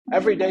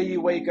every day you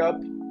wake up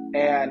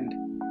and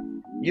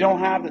you don't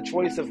have the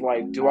choice of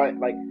like,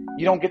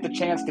 you don't get the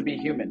chance to be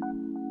human.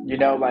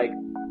 Like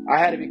I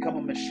had to become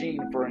a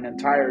machine for an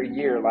entire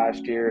year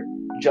last year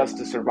just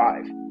to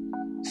survive.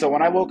 So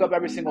when I woke up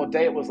every single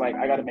day, it was like,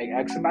 I got to make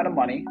X amount of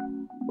money.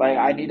 Like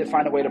I need to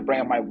find a way to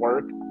brand my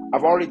work.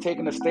 I've already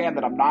taken a stand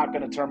that I'm not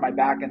going to turn my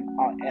back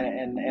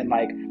and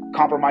like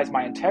compromise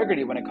my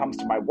integrity when it comes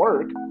to my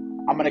work.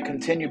 I'm going to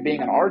continue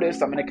being an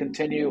artist. I'm going to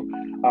continue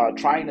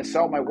trying to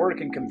sell my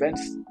work and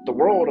convince the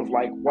world of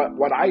like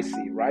what I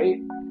see, right?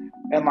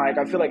 And like,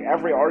 I feel like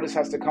every artist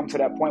has to come to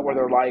that point where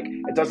they're like,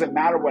 it doesn't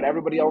matter what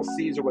everybody else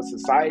sees or what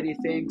society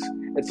thinks.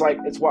 It's like,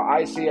 it's what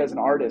I see as an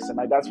artist. And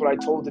like, that's what I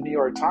told the New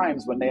York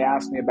Times when they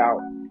asked me about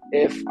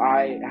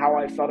how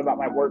I felt about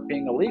my work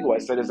being illegal. I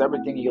said, is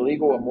everything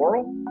illegal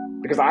immoral?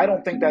 Because I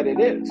don't think that it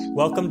is.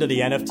 Welcome to the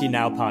NFT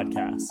Now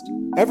podcast.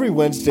 Every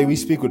Wednesday, we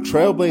speak with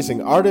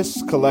trailblazing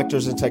artists,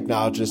 collectors, and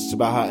technologists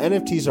about how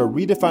NFTs are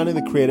redefining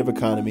the creative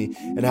economy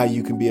and how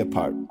you can be a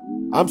part.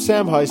 I'm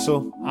Sam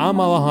Heisel. I'm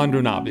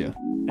Alejandro Navia.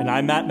 And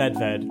I'm Matt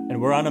Medved,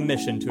 and we're on a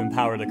mission to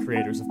empower the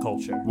creators of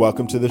culture.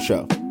 Welcome to the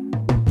show.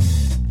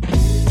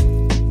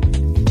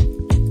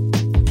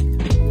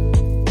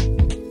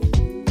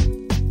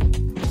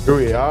 Here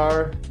we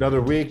are,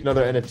 another week,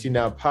 another NFT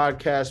Now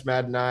podcast.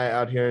 Matt and I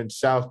out here in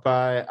South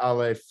by.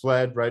 Ale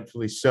fled,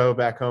 rightfully so,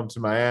 back home to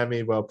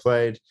Miami. Well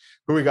played.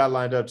 Who we got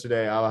lined up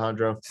today,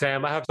 Alejandro?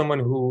 Sam, I have someone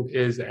who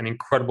is an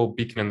incredible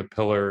beacon in the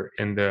pillar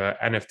in the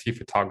NFT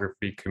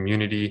photography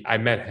community. I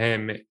met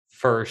him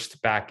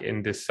first back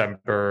in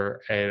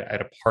December at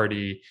a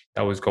party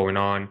that was going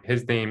on.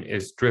 His name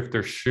is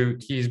Drifter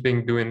Shoot. He's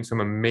been doing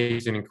some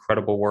amazing,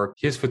 incredible work.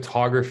 His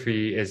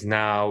photography is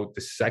now the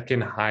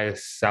second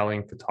highest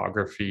selling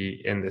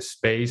photography in the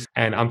space.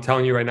 And I'm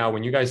telling you right now,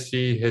 when you guys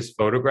see his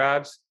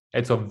photographs,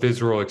 it's a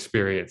visceral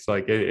experience.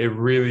 Like it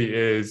really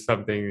is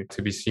something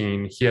to be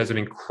seen. He has an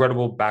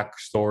incredible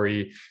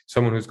backstory,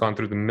 someone who's gone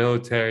through the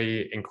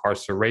military,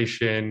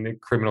 incarceration,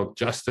 criminal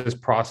justice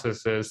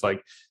processes.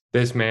 Like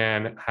this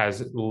man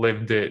has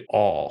lived it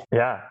all.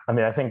 Yeah. I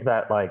mean, I think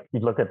that like you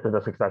look at the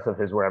success of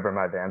his Wherever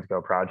My Vans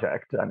Go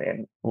project. I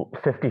mean,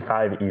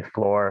 55 ETH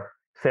floor,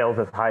 sales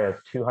as high as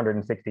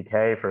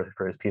 260K for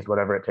his piece,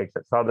 Whatever It Takes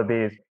at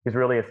Sotheby's. He's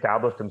really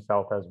established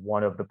himself as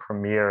one of the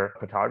premier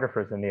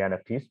photographers in the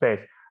NFT space.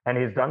 And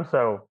he's done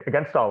so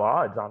against all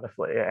odds,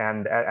 honestly.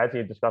 And as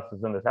he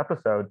discusses in this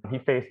episode, he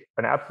faced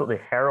an absolutely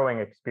harrowing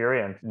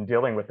experience in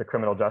dealing with the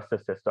criminal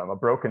justice system, a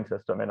broken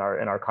system in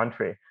our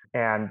country,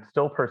 and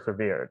still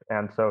persevered.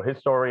 And so his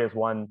story is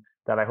one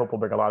that I hope will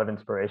bring a lot of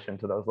inspiration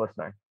to those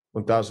listening.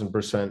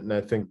 1000%. And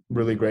I think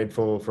really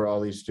grateful for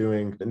all he's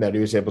doing and that he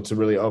was able to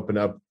really open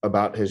up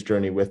about his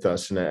journey with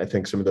us. And I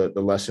think some of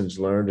the lessons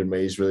learned and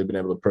ways he's really been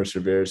able to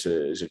persevere is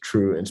a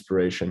true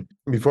inspiration.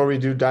 Before we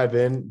do dive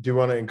in, do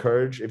want to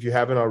encourage, if you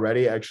haven't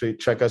already, actually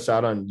check us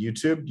out on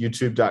YouTube,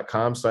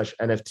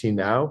 youtube.com/NFT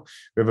Now.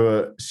 We have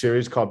a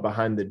series called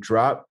Behind the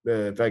Drop,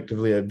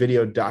 effectively a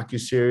video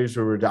docuseries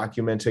where we're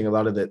documenting a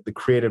lot of the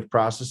creative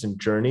process and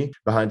journey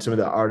behind some of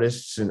the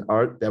artists and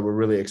art that we're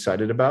really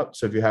excited about.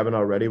 So if you haven't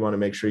already, want to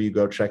make sure you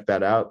go check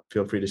that out.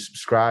 Feel free to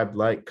subscribe,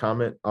 like,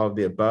 comment, all of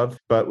the above.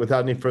 But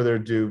without any further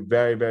ado,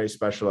 very, very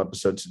special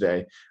episode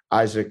today.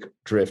 Isaac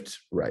Drift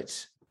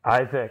writes.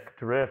 Isaac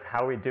Drift,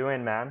 how are we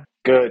doing, man?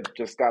 Good.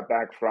 Just got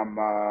back from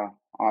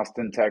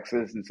Austin,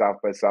 Texas and South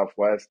by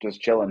Southwest. Just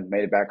chilling.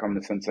 Made it back home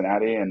to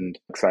Cincinnati and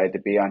excited to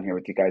be on here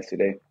with you guys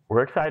today.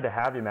 We're excited to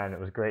have you, man. It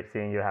was great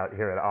seeing you out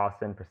here at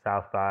Austin for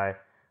South by.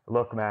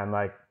 Look, man,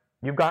 like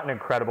you've got an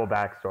incredible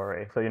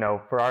backstory. So,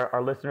 for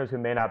our listeners who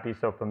may not be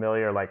so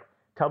familiar, like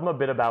tell them a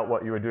bit about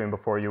what you were doing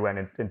before you went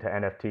into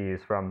NFTs,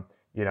 from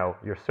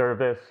your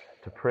service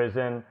to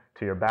prison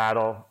to your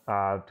battle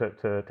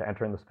to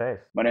entering the space.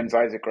 My name's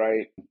Isaac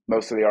Wright.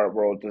 Most of the art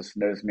world just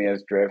knows me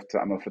as Drift.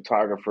 I'm a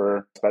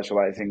photographer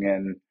specializing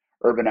in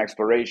urban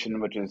exploration,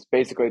 which is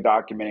basically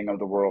documenting of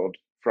the world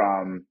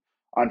from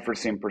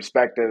unforeseen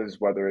perspectives,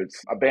 whether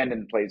it's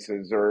abandoned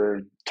places or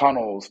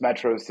tunnels,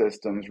 metro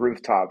systems,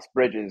 rooftops,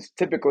 bridges,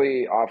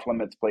 typically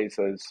off-limits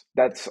places.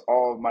 That's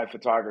all of my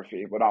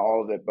photography. Well, not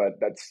all of it, but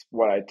that's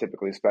what I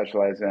typically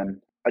specialize in.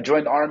 I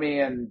joined the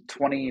Army in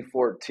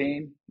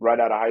 2014, right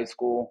out of high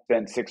school.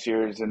 Spent 6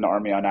 years in the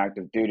Army on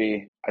active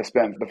duty. I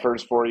spent the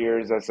first 4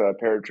 years as a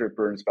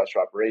paratrooper in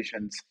special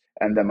operations.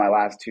 And then my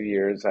last 2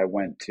 years, I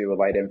went to a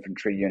light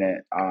infantry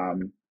unit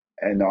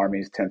in the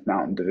Army's 10th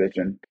Mountain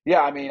Division.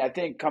 Yeah, I mean, I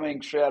think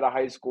coming straight out of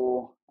high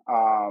school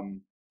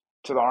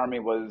to the Army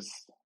was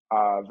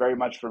very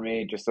much for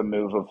me just a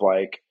move of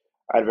like,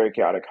 I had a very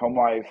chaotic home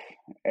life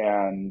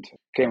and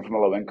came from a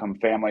low-income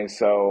family.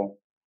 So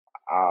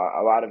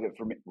a lot of it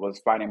for me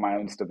was finding my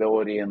own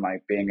stability and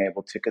like being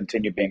able to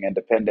continue being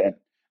independent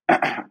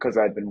because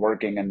I'd been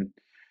working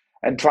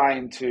and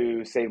trying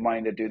to save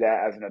money to do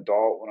that as an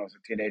adult when I was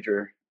a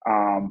teenager.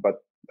 But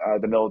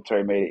the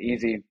military made it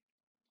easy.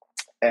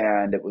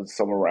 And it was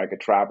somewhere where I could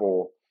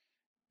travel,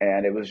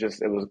 and it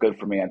was good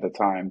for me at the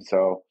time.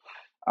 So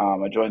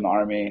I joined the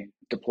Army,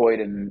 deployed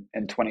in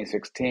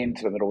 2016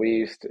 to the Middle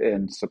East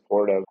in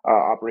support of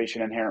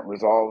Operation Inherent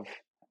Resolve,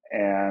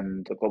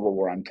 and the global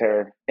war on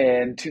terror.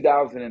 In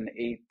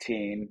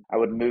 2018, I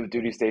would move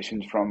duty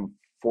stations from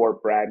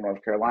Fort Bragg,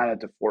 North Carolina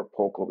to Fort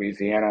Polk,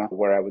 Louisiana,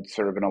 where I would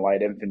serve in a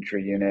light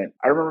infantry unit.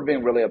 I remember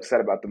being really upset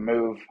about the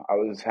move. I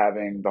was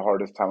having the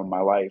hardest time of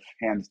my life,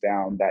 hands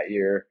down, that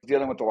year.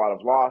 Dealing with a lot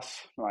of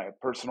loss, my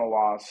personal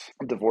loss,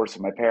 divorce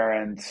of my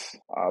parents,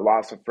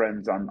 loss of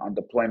friends on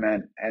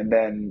deployment. And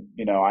then,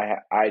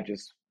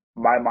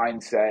 my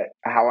mindset,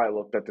 how I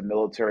looked at the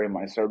military,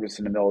 my service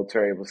in the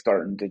military was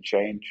starting to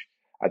change.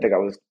 I think I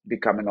was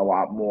becoming a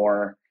lot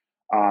more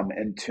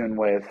in tune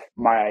with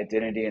my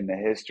identity and the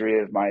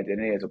history of my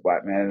identity as a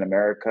Black man in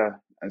America.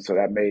 And so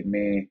that made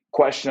me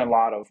question a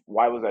lot of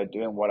why was I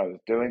doing what I was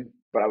doing,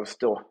 but I was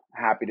still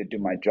happy to do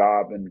my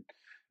job.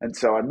 And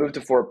so I moved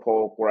to Fort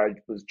Polk, where I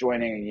was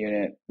joining a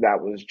unit that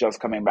was just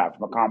coming back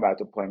from a combat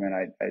deployment.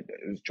 I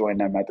was joining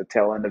them at the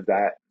tail end of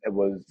that.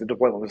 The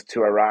deployment was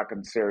to Iraq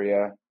and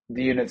Syria.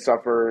 The unit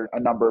suffered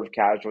a number of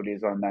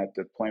casualties on that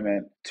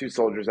deployment, 2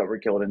 soldiers that were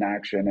killed in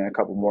action and a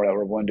couple more that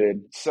were wounded.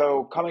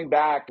 So coming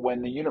back,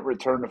 when the unit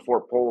returned to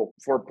Fort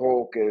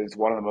Polk is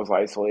one of the most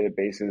isolated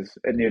bases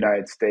in the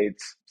United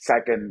States,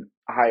 second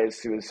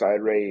highest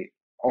suicide rate,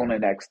 only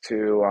next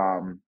to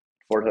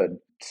Fort Hood.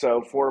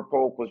 So Fort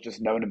Polk was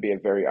just known to be a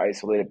very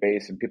isolated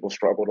base, and people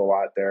struggled a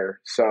lot there.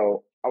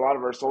 So a lot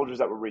of our soldiers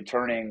that were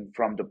returning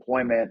from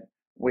deployment,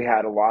 we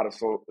had a lot of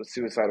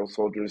suicidal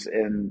soldiers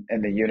in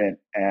the unit,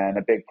 and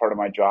a big part of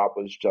my job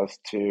was just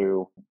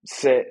to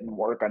sit and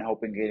work on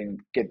helping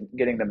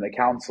getting them the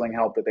counseling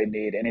help that they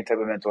need, any type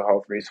of mental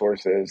health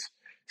resources,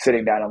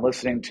 sitting down and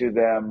listening to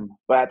them.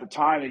 But at the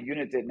time, the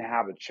unit didn't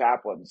have a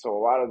chaplain, so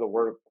a lot of the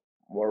work,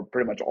 or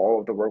pretty much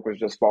all of the work, was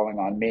just falling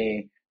on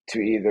me to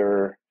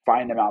either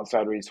find them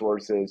outside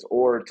resources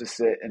or to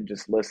sit and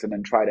just listen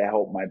and try to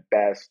help my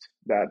best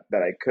that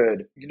I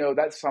could.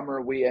 That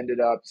summer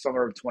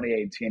summer of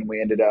 2018,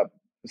 we ended up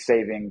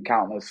saving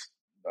countless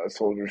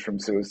soldiers from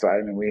suicide.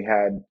 I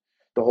mean,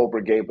 the whole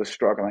brigade was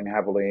struggling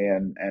heavily,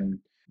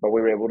 but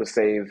we were able to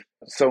save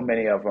so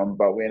many of them.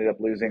 But we ended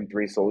up losing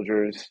 3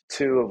 soldiers,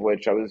 2 of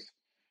which I was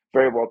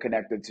very well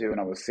connected to,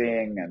 and I was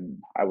seeing, and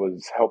I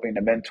was helping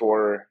to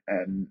mentor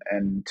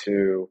and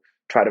to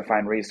try to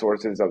find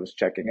resources. I was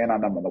checking in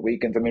on them on the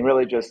weekends. I mean,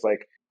 really just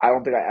I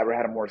don't think I ever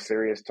had a more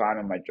serious time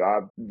in my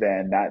job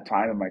than that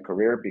time in my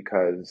career,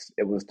 because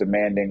it was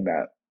demanding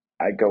that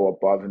I go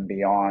above and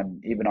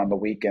beyond. Even on the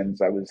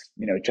weekends, I was,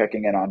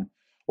 checking in on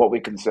what we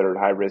considered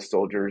high risk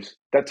soldiers.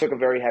 That took a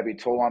very heavy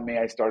toll on me.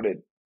 I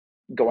started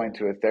going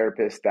to a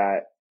therapist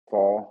that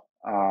fall,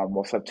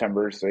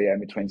 September. So yeah, in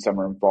between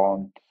summer and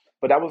fall.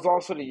 But that was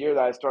also the year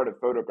that I started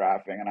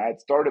photographing. And I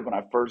had started when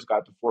I first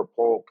got to Fort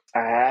Polk. I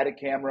had a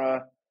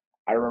camera.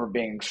 I remember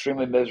being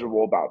extremely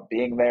miserable about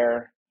being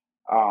there.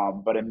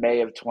 But in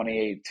May of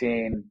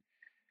 2018,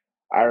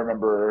 I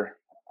remember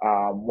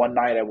one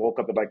night I woke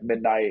up at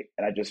midnight,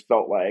 and I just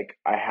felt like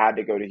I had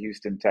to go to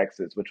Houston,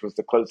 Texas, which was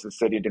the closest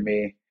city to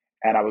me.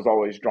 And I was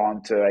always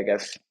drawn to, I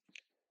guess,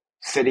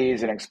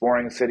 cities and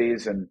exploring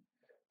cities. And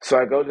so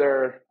I go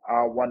there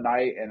one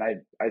night, and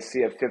I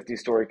see a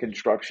 50-story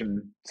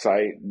construction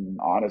site. And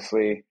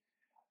honestly,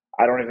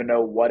 I don't even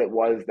know what it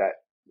was that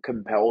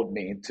compelled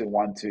me to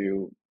want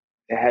to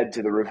head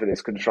to the roof of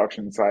this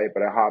construction site,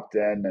 but I hopped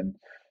in and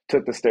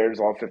took the stairs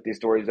all 50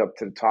 stories up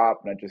to the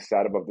top, and I just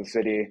sat above the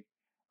city.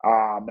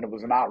 And it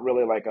was not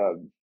really like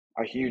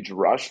a huge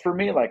rush for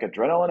me, like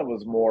adrenaline. It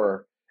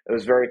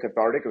was very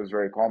cathartic. It was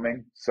very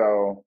calming.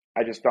 So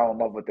I just fell in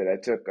love with it. I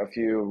took a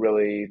few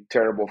really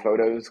terrible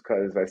photos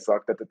because I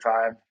sucked at the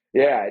time.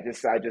 Yeah,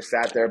 I just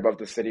sat there above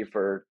the city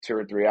for 2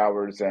 or 3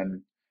 hours,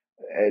 and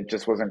it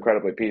just was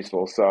incredibly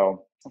peaceful.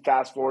 So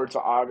fast forward to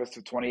August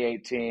of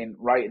 2018,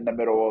 right in the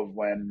middle of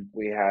when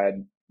we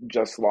had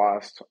just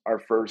lost our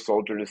first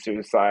soldier to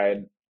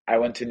suicide, I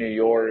went to New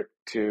York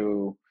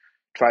to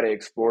try to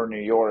explore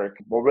New York.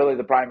 Well, really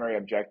the primary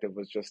objective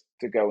was just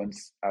to go and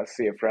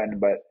see a friend,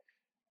 but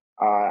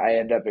I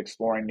ended up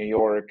exploring New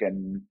York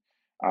and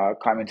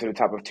climbing to the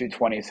top of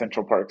 220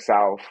 Central Park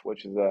South,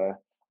 which is a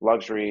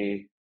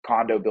luxury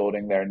condo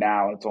building there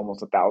now. It's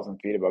almost 1,000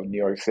 feet above New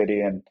York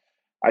City. And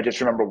I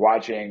just remember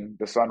watching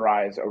the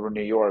sunrise over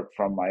New York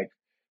from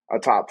a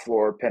top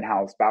floor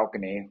penthouse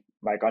balcony,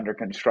 under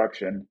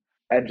construction,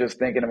 and just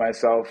thinking to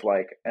myself,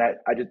 and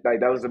I just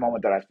that was the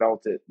moment that I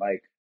felt it,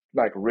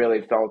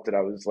 really felt it.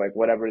 I was like,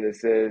 whatever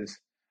this is,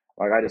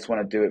 I just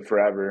want to do it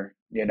forever.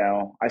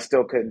 I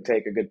still couldn't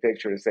take a good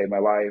picture to save my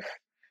life.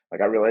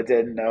 I really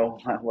didn't know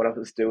what I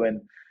was doing.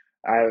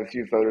 I have a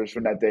few photos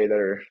from that day that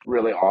are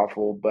really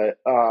awful, but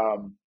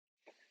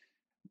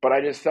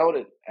I just felt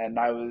it. And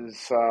I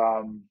was,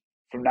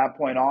 from that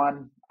point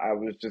on, I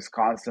was just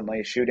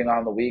constantly shooting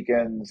on the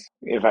weekends.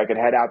 If I could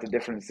head out to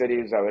different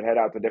cities, I would head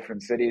out to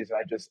different cities.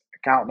 I just,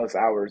 countless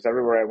hours,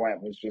 everywhere I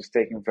went was just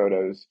taking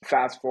photos.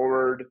 Fast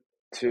forward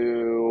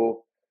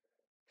to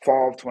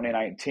fall of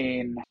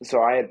 2019.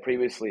 So I had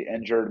previously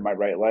injured my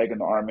right leg in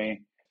the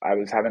Army. I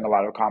was having a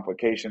lot of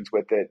complications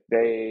with it.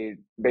 They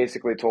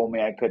basically told me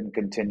I couldn't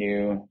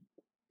continue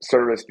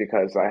service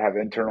because I have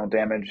internal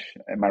damage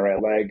in my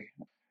right leg.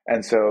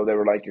 And so they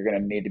were like, you're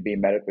going to need to be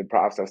medically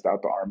processed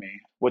out the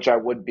Army, which I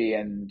would be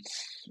in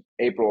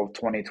April of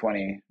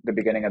 2020, the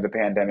beginning of the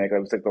pandemic. It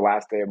was like the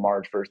last day of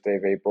March, first day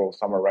of April,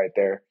 somewhere right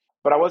there.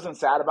 But I wasn't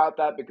sad about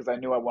that because I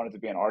knew I wanted to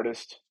be an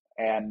artist.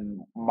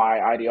 And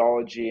my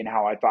ideology and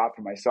how I thought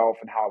for myself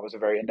and how I was a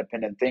very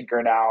independent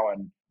thinker now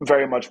and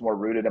very much more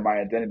rooted in my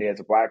identity as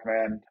a Black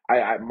man.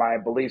 My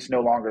beliefs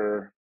no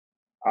longer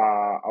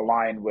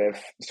aligned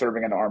with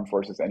serving in the armed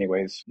forces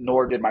anyways,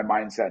 nor did my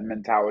mindset and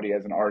mentality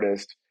as an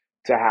artist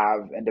to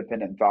have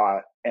independent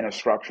thought in a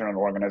structure and an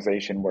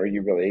organization where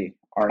you really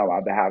aren't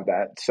allowed to have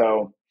that.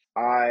 So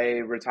I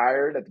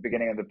retired at the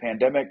beginning of the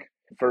pandemic.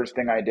 First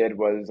thing I did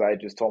was I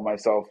just told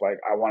myself, like,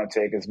 I want to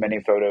take as many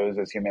photos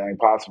as humanly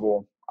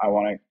possible. I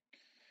want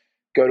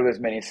to go to as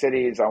many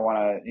cities. I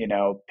want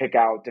to, pick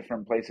out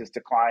different places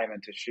to climb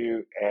and to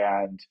shoot.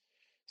 And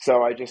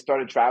so I just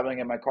started traveling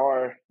in my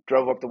car,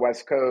 drove up the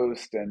West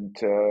Coast and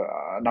to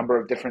a number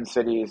of different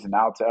cities and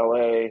out to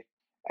LA.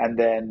 And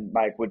then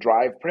like would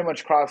drive pretty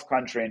much cross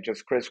country and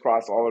just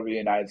crisscross all over the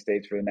United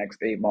States for the next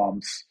 8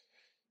 months,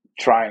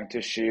 trying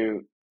to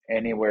shoot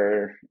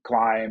anywhere,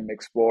 climb,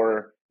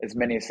 explore as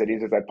many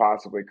cities as I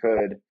possibly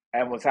could,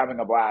 and was having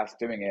a blast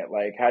doing it.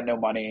 Like had no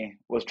money,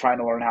 was trying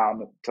to learn how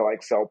to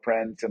like sell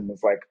prints and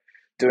was like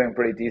doing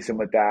pretty decent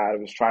with that. I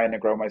was trying to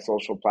grow my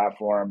social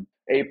platform.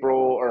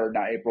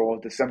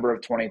 December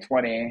of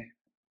 2020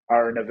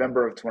 or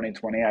November of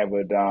 2020, I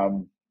would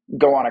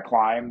go on a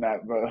climb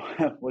that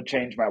would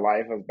change my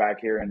life. I was back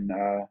here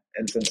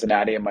in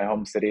Cincinnati, in my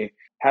home city.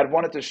 Had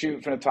wanted to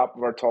shoot from the top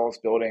of our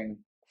tallest building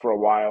for a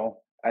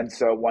while. And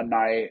so one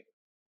night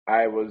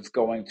I was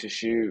going to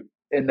shoot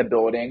in the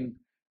building,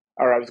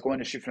 or I was going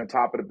to shoot from the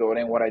top of the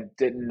building. What I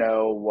didn't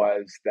know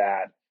was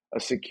that a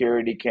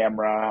security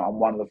camera on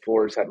one of the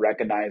floors had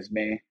recognized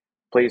me.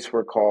 Police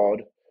were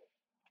called.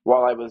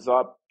 While I was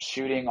up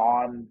shooting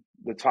on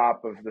the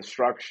top of the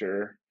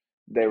structure,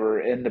 they were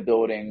in the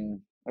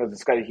building.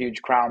 It's got a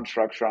huge crown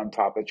structure on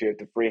top that you have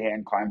to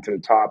freehand climb to the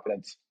top, and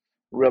it's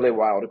really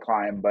wild to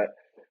climb. But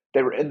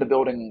they were in the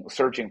building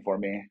searching for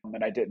me,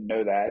 and I didn't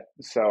know that.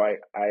 So I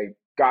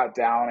got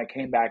down, I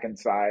came back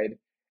inside,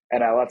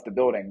 and I left the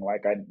building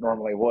like I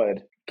normally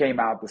would. Came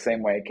out the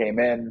same way I came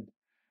in,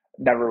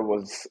 never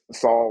was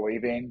saw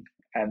leaving.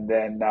 And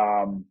then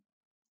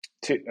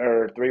 2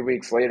 or 3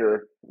 weeks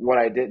later,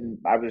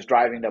 I was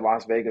driving to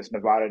Las Vegas,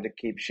 Nevada to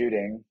keep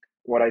shooting.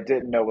 What I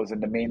didn't know was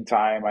in the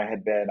meantime, I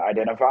had been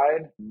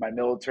identified. My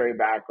military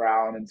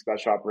background and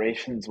special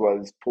operations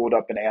was pulled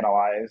up and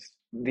analyzed.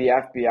 The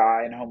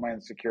FBI and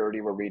Homeland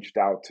Security were reached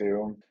out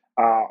to,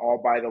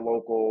 all by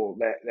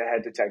the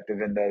head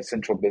detective in the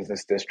Central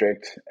Business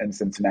District in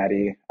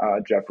Cincinnati,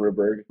 Jeff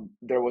Ruberg.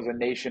 There was a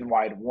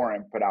nationwide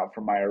warrant put out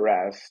for my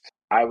arrest.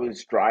 I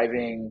was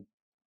driving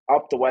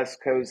up the West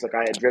Coast. Like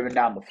I had driven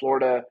down to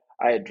Florida.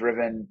 I had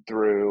driven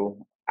through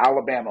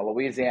Alabama,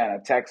 Louisiana,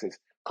 Texas,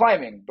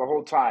 climbing the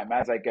whole time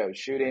as I go,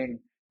 shooting,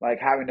 like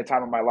having the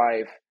time of my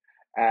life.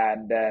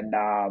 And then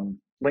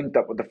linked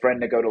up with a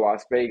friend to go to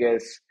Las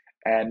Vegas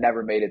and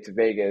never made it to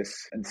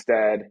Vegas.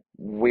 Instead,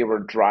 we were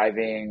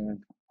driving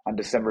on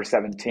December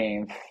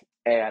 17th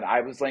and I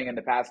was laying in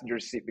the passenger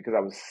seat because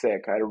I was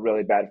sick. I had a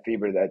really bad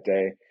fever that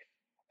day.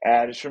 And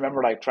I just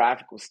remember like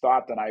traffic was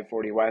stopped on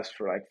I-40 West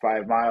for like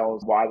 5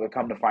 miles. Well, I would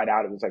come to find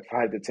out it was like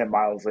 5 to 10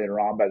 miles later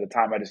on. By the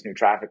time I just knew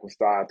traffic was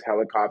stopped,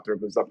 helicopter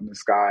was up in the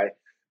sky.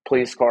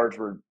 Police cars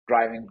were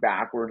driving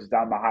backwards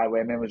doan the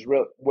highway. I mean, it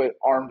was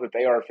armed with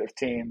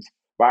AR-15s.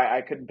 But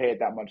I couldn't pay it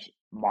that much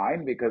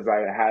mind because I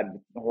had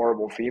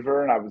horrible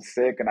fever and I was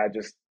sick. And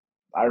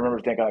I remember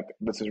thinking like,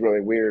 this is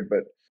really weird.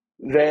 But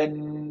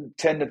then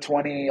 10 to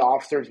 20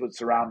 officers would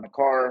surround the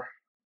car,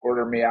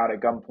 order me out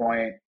at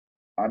gunpoint,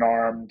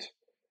 unarmed,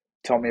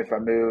 tell me if I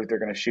moved, they're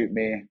going to shoot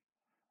me,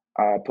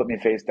 put me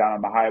face down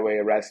on the highway,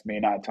 arrest me,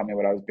 not tell me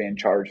what I was being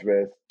charged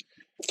with.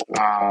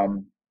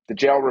 The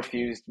jail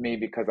refused me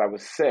because I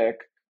was sick.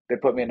 They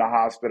put me in the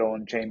hospital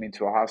and chained me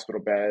to a hospital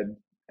bed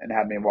and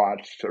had me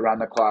watched around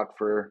the clock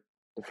for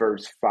the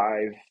first 5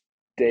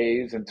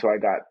 days until I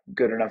got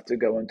good enough to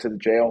go into the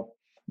jail.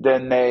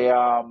 Then they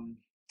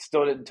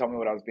still didn't tell me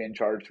what I was being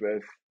charged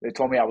with. They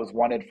told me I was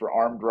wanted for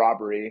armed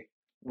robbery,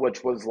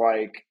 which was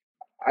like,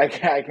 I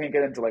can't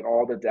get into like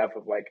all the depth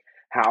of like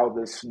how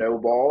this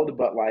snowballed,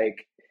 but like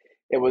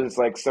it was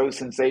like so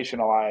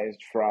sensationalized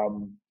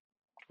from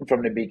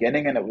the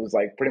beginning, and it was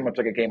like pretty much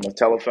like a game of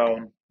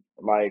telephone.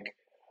 Like,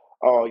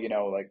 oh,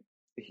 like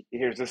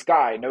here's this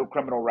guy, no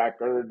criminal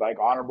record, like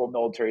honorable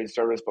military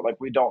service, but like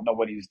we don't know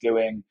what he's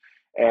doing,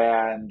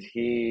 and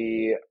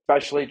he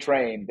specially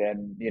trained,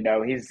 and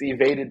he's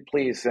evaded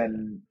police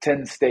in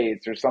 10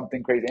 states or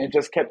something crazy, and it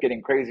just kept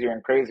getting crazier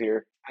and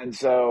crazier. And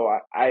so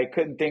I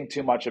couldn't think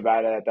too much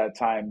about it at that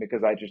time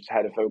because I just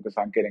had to focus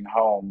on getting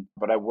home.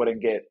 But I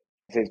wouldn't get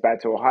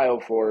back to Ohio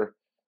for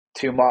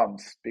 2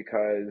 months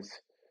because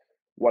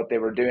what they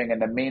were doing in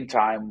the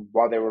meantime,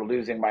 while they were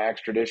losing my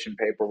extradition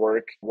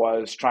paperwork,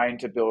 was trying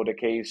to build a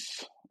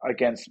case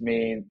against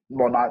me.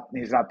 Well,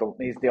 he's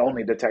the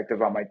only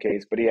detective on my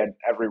case, but he had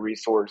every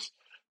resource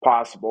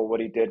possible.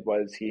 What he did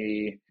was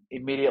he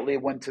immediately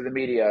went to the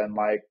media and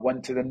like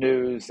went to the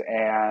news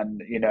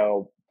and,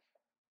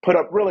 put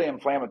up really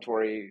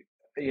inflammatory,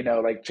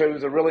 like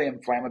chose a really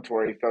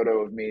inflammatory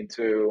photo of me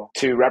to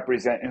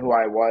represent who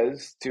I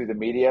was to the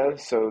media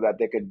so that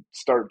they could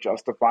start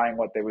justifying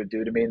what they would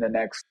do to me in the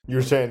next.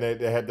 You're saying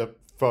they had the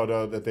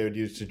photo that they would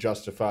use to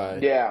justify.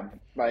 Yeah,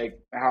 like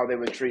how they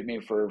would treat me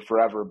for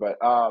forever. But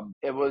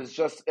it was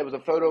a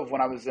photo of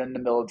when I was in the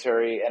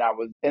military and I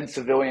was in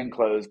civilian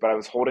clothes, but I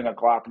was holding a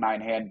Glock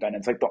 9 handgun.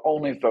 It's like the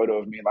only photo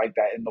of me like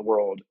that in the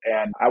world.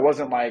 And I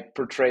wasn't like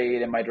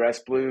portrayed in my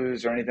dress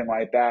blues or anything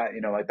like that.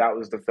 Like that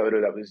was the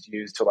photo that was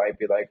used to like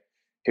be like,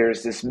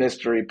 here's this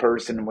mystery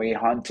person we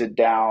hunted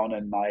down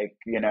and like,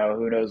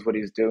 who knows what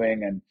he's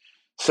doing. And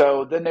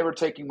so then they were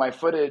taking my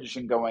footage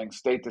and going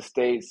state to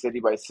state, city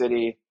by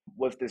city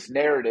with this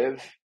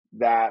narrative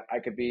that I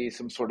could be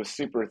some sort of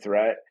super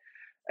threat.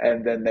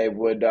 And then they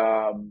would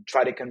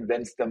try to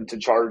convince them to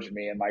charge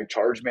me and like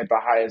charge me at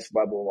the highest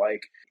level.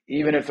 Like,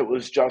 even if it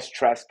was just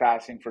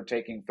trespassing for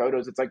taking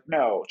photos, it's like,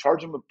 no,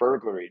 charge them with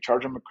burglary,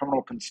 charge them with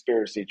criminal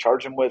conspiracy,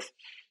 charge them with,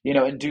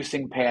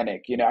 inducing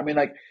panic. I mean,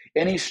 like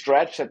any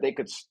stretch that they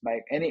could,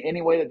 like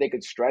any way that they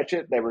could stretch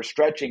it, they were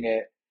stretching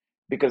it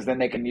because then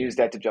they can use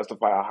that to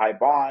justify a high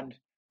bond.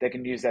 They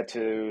can use that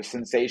to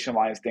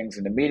sensationalize things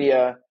in the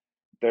media.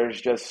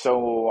 There's just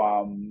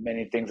so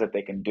many things that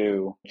they can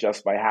do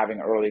just by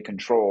having early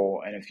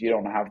control. And if you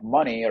don't have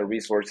money or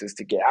resources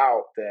to get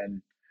out,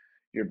 then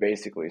you're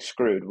basically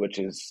screwed, which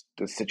is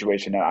the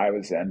situation that I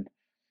was in.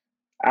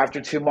 After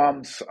 2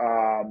 months,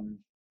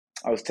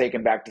 I was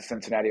taken back to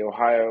Cincinnati,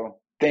 Ohio.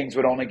 Things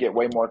would only get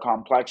way more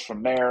complex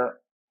from there.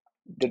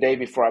 The day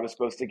before I was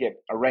supposed to get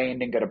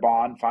arraigned and get a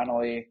bond,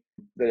 finally,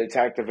 the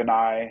detective and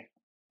I,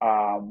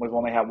 we've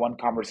only had one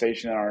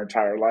conversation in our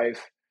entire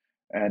life,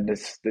 and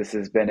this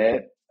has been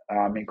it.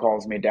 He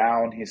calls me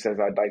down. He says,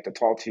 I'd like to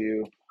talk to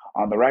you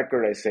on the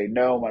record. I say,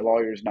 no, my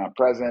lawyer's not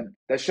present.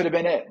 That should have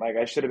been it. Like,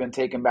 I should have been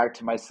taken back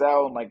to my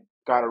cell and like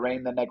got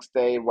arraigned the next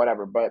day,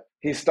 whatever. But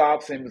he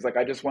stops and was like,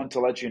 I just want to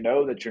let you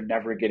know that you're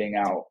never getting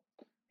out.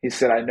 He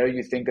said, I know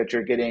you think that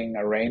you're getting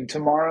arraigned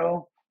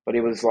tomorrow, but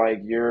he was like,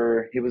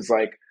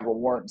 a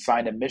warrant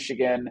signed in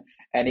Michigan.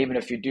 And even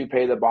if you do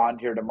pay the bond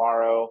here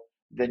tomorrow,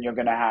 then you're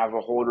going to have a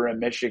holder in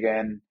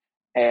Michigan.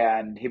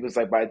 And he was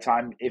like, by the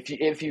time, if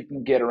you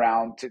can get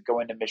around to go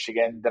into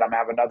Michigan, then I'm going to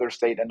have another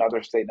state,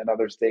 another state,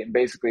 another state. And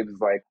basically it was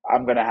like,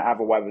 I'm going to have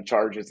a web of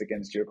charges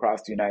against you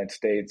across the United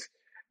States,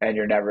 and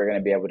you're never going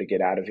to be able to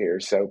get out of here.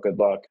 So good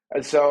luck.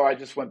 And so I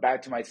just went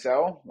back to my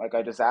cell. Like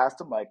I just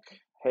asked him, like,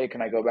 hey,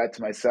 can I go back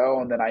to my cell?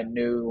 And then I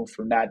knew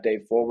from that day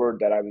forward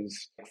that I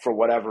was, for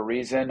whatever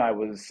reason, I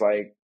was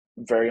like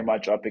very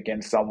much up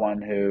against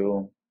someone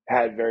who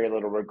had very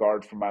little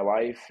regard for my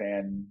life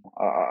and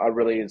a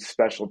really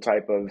special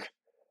type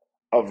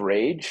of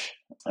rage.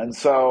 And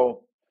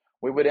so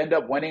we would end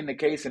up winning the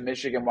case in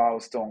Michigan while I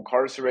was still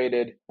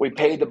incarcerated. We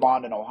paid the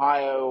bond in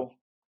Ohio,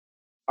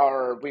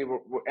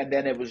 and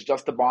then it was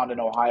just the bond in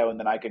Ohio, and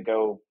then I could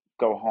go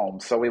home.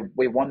 So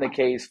we won the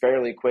case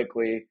fairly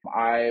quickly.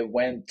 It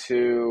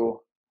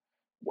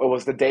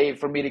was the day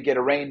for me to get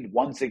arraigned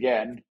once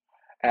again,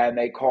 and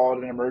they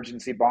called an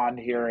emergency bond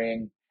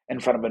hearing in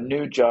front of a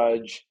new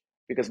judge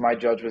because my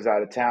judge was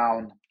out of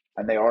town,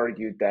 and they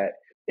argued that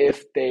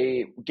if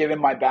they, given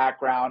my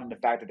background and the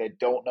fact that they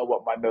don't know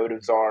what my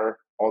motives are,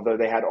 although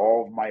they had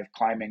all of my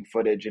climbing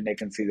footage and they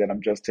can see that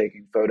I'm just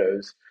taking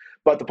photos,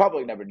 but the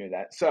public never knew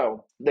that.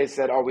 So they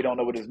said, oh, we don't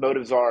know what his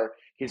motives are.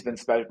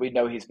 We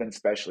know he's been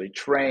specially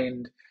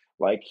trained.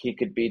 Like he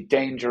could be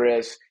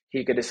dangerous.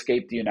 He could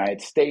escape the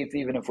United States,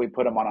 even if we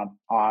put him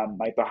on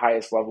like the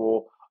highest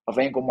level of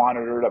ankle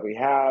monitor that we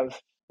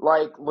have.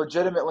 Like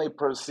legitimately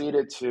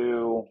proceeded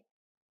to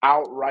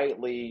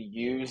outrightly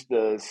use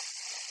the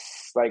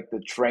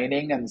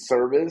training and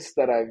service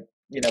that I've,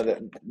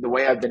 the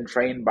way I've been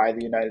trained by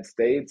the United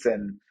States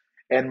and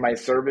my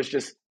service,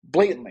 just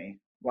blatantly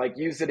like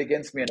use it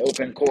against me in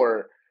open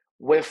court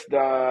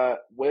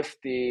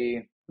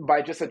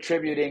by just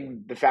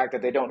attributing the fact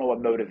that they don't know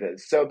what motive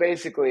is. So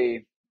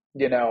basically,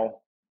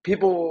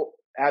 people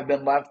have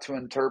been left to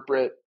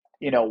interpret,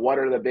 what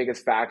are the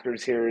biggest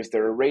factors here? Is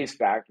there race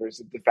factors?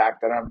 The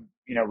fact that I'm,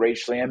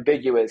 racially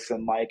ambiguous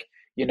and like,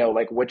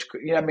 like which,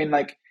 I mean,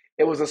 like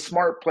it was a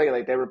smart play.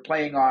 Like they were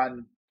playing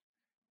on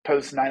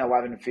post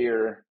 9/11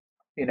 fear,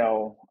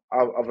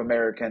 of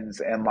Americans,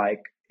 and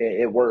like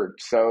it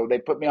worked. So they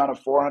put me on a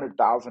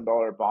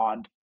 $400,000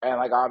 bond, and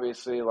like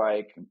obviously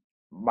like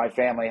my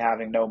family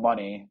having no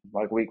money,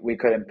 like we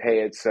couldn't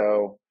pay it.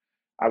 So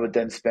I would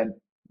then spend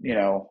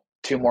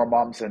 2 more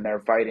months in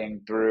there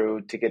fighting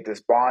through to get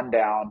this bond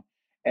down.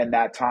 And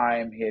that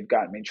time he had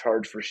gotten me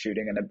charged for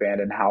shooting an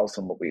abandoned house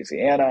in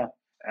Louisiana.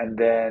 And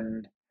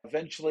then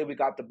eventually we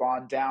got the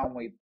bond down.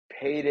 We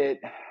paid it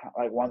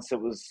like once it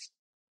was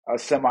a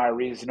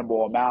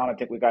semi-reasonable amount. I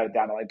think we got it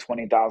down to like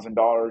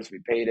 $20,000. We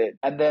paid it.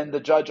 And then the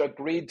judge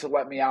agreed to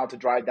let me out to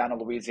drive down to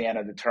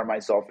Louisiana to turn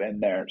myself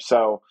in there.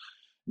 So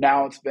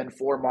now it's been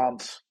 4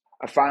 months.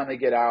 I finally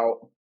get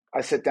out.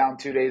 I sit down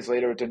 2 days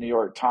later with the New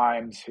York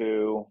Times,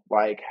 who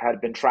like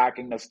had been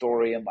tracking the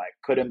story and like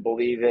couldn't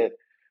believe it,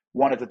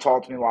 wanted to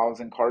talk to me while I was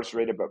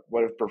incarcerated, but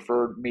would have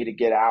preferred me to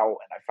get out.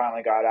 And I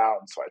finally got out.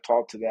 And so I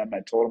talked to them. I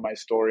told them my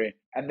story.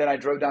 And then I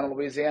drove down to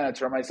Louisiana,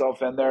 turned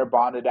myself in there,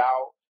 bonded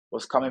out,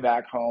 was coming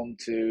back home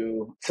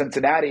to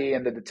Cincinnati,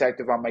 and the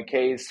detective on my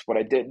case, what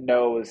I didn't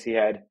know is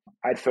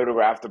I'd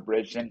photographed the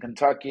bridge in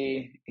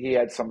Kentucky. He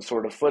had some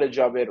sort of footage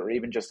of it, or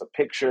even just a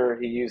picture.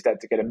 He used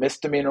that to get a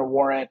misdemeanor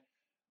warrant,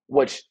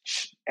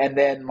 and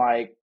then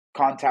like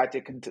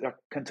contacted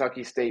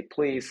Kentucky State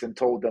Police and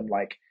told them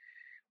like,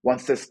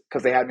 once this,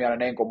 because they had me on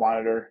an ankle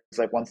monitor, it's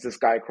like once this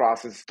guy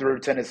crosses through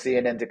Tennessee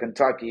and into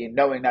Kentucky,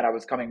 knowing that I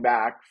was coming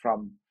back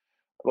from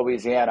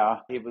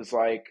Louisiana, he was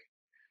like,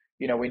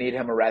 we need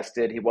him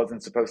arrested. He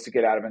wasn't supposed to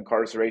get out of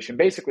incarceration,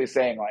 basically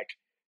saying like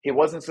he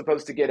wasn't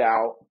supposed to get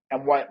out.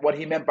 And what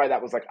he meant by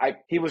that was like,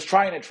 he was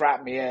trying to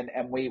trap me in,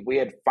 and we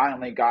had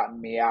finally gotten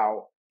me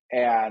out.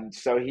 And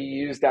so he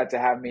used that to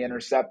have me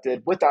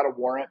intercepted without a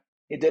warrant.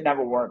 He didn't have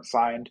a warrant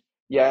signed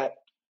yet.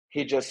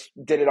 He just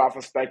did it off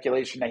of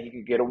speculation that he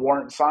could get a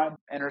warrant signed,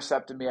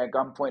 intercepted me at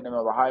gunpoint in the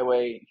middle of the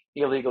highway,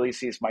 illegally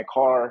seized my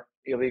car,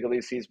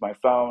 illegally seized my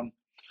phone,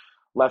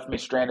 left me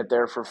stranded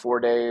there for 4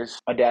 days.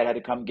 My dad had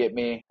to come get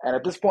me. And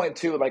at this point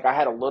too, like I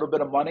had a little bit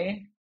of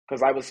money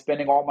because I was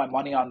spending all my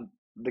money on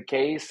the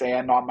case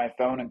and on my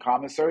phone and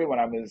commissary when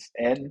I was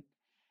in.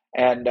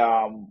 And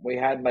we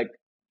had like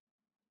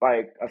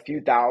a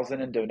few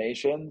thousand in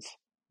donations,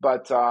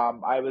 but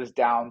I was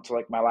down to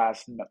like my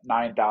last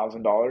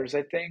 $9,000,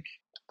 I think.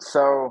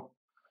 So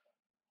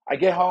I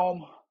get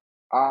home.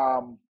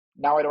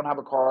 Now I don't have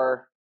a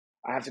car.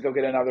 I have to go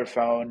get another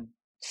phone.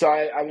 So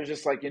I was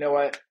just like, you know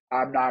what?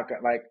 I'm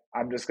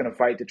just going to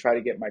fight to try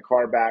to get my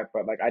car back,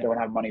 but like, I don't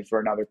have money for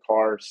another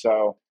car.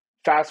 So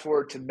fast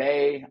forward to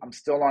May, I'm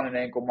still on an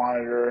ankle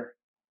monitor.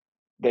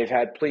 They've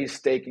had police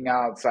staking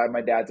outside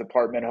my dad's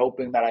apartment,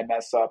 hoping that I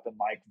mess up and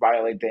like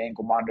violate the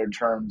ankle monitor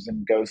terms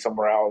and go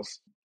somewhere else.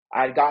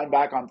 I had gotten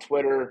back on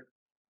Twitter.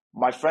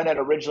 My friend had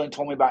originally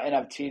told me about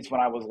NFTs when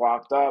I was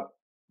locked up,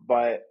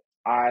 but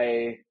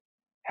I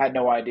had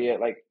no idea.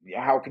 Like,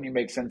 how can you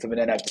make sense of an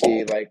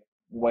NFT like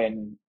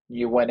when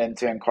you went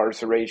into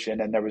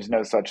incarceration and there was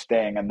no such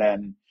thing, and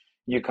then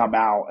you come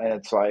out and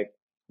it's like,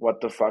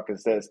 what the fuck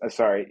is this?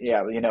 Sorry,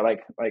 yeah,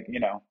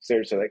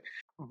 seriously, like.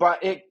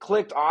 But it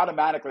clicked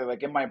automatically,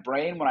 like in my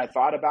brain when I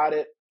thought about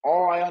it.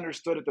 All I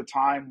understood at the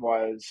time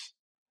was,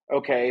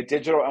 okay,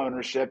 digital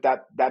ownership.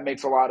 That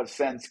makes a lot of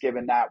sense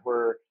given that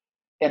we're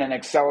in an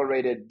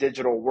accelerated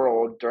digital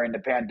world during the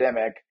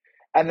pandemic.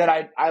 And then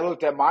I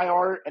looked at my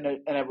art and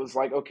it was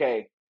like,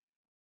 okay,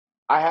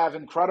 I have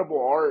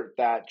incredible art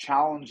that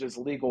challenges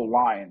legal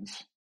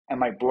lines and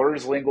like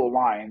blurs legal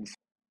lines,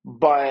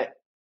 but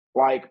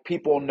like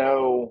people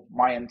know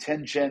my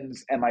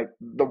intentions, and like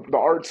the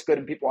art's good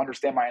and people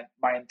understand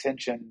my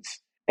intentions.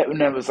 And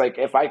it was like,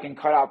 if I can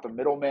cut out the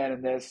middleman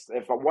in this,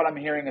 if what I'm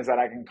hearing is that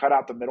I can cut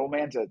out the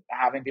middleman to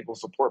having people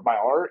support my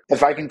art,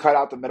 if I can cut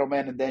out the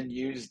middleman and then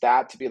use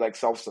that to be like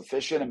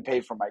self-sufficient and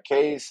pay for my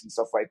case and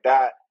stuff like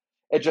that,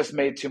 it just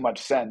made too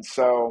much sense.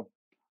 So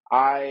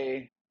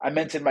I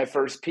minted my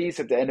first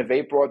piece at the end of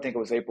April. I think it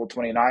was April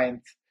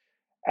 29th.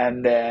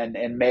 And then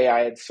in May,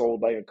 I had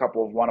sold like a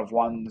couple of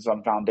one-of-ones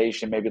on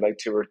Foundation, maybe like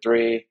 2 or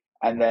 3,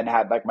 and then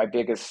had like my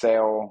biggest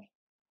sale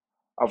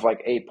of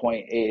like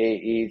 8.88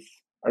 ETH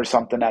or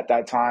something at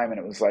that time. And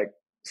it was like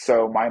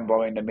so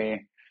mind-blowing to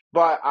me.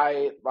 But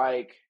I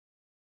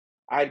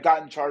had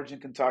gotten charged in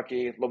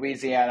Kentucky,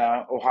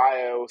 Louisiana,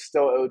 Ohio,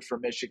 still owed for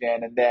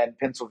Michigan, and then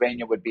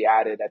Pennsylvania would be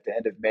added at the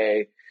end of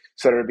May.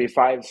 So there would be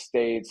 5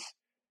 states,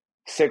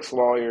 6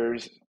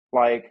 lawyers,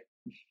 like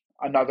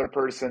another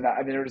person.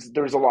 I mean,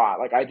 there's a lot.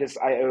 Like I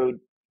owed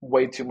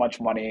way too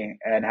much money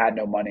and had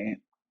no money.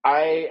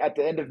 At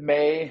the end of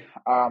May,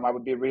 I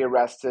would be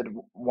rearrested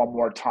one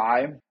more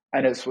time.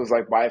 And this was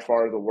like by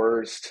far the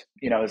worst.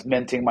 I was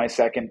minting my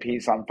second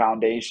piece on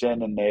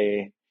Foundation,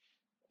 and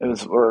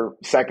or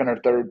second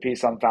or third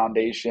piece on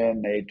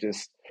Foundation. They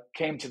just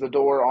came to the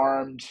door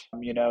armed,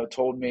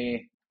 told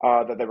me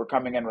that they were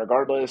coming in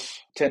regardless,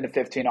 10 to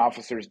 15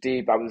 officers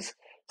deep. I was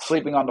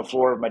sleeping on the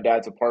floor of my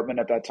dad's apartment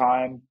at that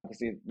time because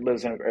he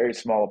lives in a very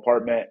small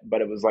apartment,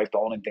 but it was like the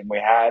only thing we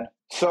had.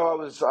 So I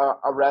was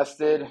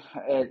arrested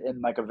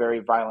in like a very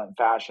violent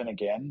fashion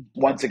again,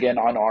 once again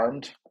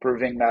unarmed,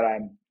 proving that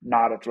I'm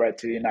not a threat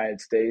to the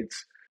United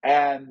States.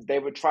 And they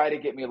would try to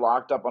get me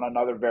locked up on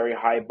another very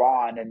high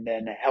bond and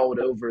then held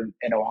over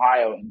in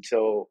Ohio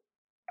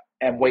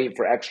and wait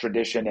for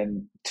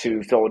extradition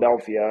to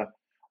Philadelphia,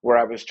 where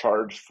I was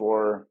charged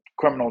for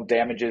criminal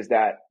damages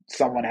that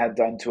someone had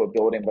done to a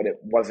building, but it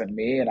wasn't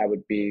me. And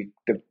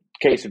the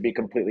case would be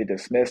completely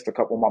dismissed a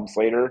couple months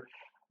later.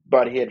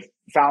 But he had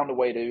found a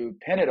way to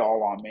pin it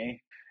all on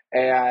me.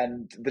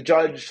 And the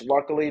judge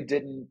luckily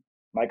didn't,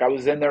 like I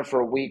was in there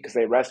for a week because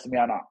they arrested me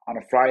on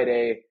a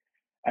Friday.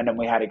 And then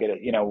we had to get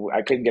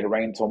I couldn't get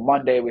arraigned until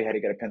Monday. We had to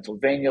get a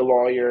Pennsylvania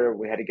lawyer.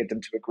 We had to get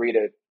them to agree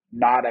to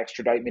not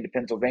extradite me to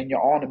Pennsylvania,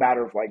 all in a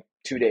matter of like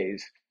 2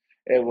 days.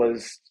 It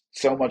was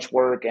so much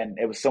work and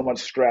it was so much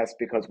stress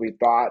because we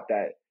thought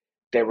that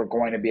they were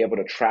going to be able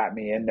to trap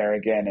me in there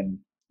again. And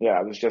yeah,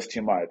 it was just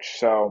too much.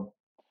 So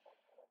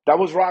that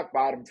was rock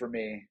bottom for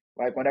me.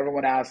 Like when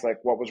everyone asks like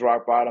what was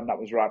rock bottom, that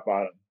was rock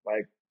bottom.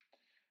 Like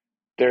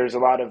there's a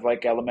lot of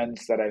like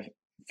elements that I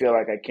feel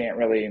like I can't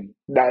really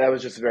that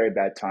was just a very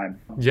bad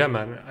time. Yeah,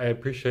 man, I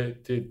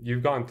appreciate it.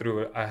 You've gone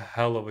through a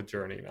hell of a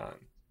journey, man,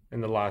 in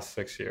the last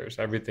 6 years.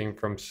 Everything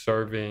from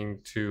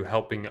serving to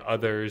helping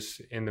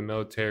others in the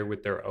military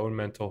with their own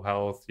mental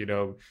health,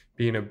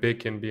 being a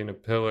beacon, being a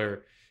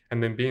pillar,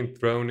 and then being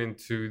thrown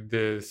into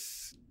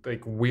this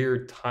like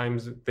weird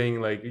times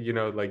thing, like,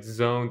 like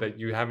zone that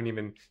you haven't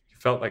even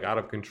felt like out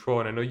of control.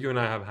 And I know you and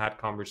I have had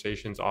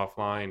conversations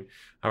offline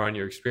around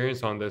your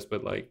experience on this,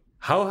 but like,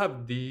 how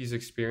have these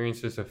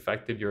experiences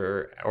affected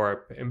your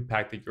or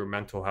impacted your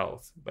mental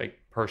health, like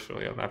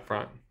personally on that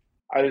front?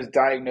 I was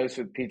diagnosed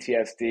with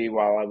PTSD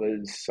while I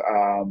was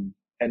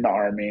in the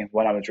Army,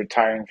 when I was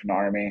retiring from the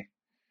Army.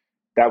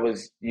 That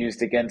was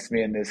used against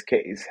me in this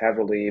case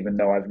heavily, even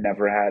though I've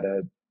never had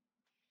a,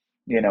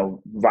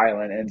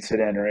 violent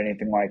incident or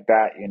anything like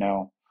that.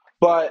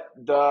 But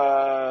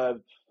the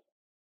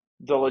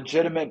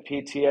legitimate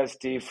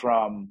PTSD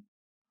from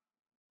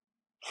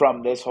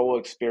this whole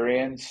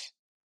experience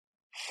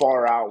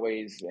far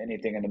outweighs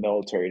anything in the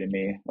military to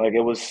me. Like it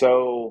was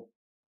so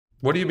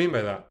What do you mean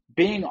by that?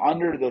 being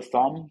under the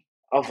thumb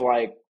of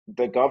like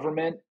the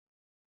government.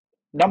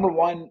 Number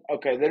one,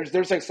 okay,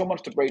 there's like so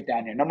much to break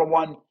down here. Number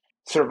one,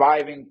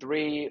 surviving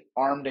 3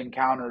 armed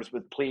encounters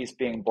with police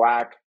being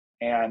black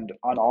and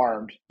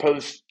unarmed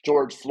post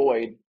George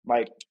Floyd,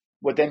 like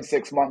within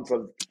 6 months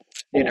of,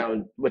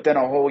 within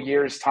a whole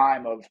year's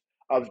time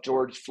of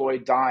George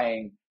Floyd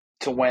dying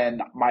to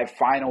when my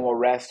final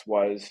arrest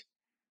was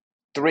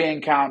 3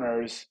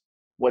 encounters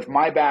with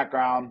my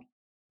background,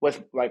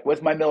 with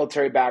my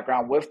military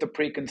background, with the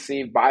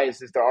preconceived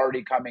biases they're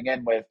already coming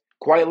in with.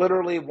 Quite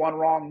literally, one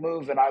wrong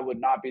move, and I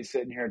would not be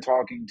sitting here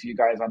talking to you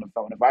guys on the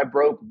phone. If I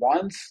broke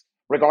once,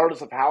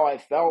 regardless of how I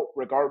felt,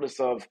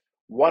 regardless of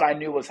what I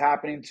knew was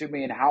happening to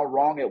me and how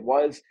wrong it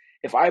was,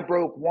 if I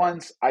broke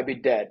once, I'd be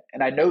dead.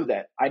 And I know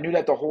that. I knew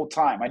that the whole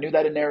time. I knew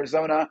that in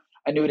Arizona,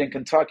 I knew it in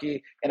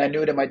Kentucky, and I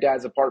knew it in my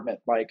dad's apartment.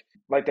 Like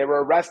they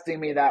were arresting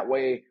me that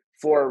way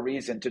for a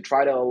reason, to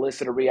try to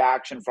elicit a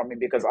reaction from me,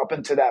 because up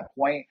until that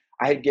point,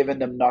 I had given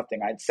them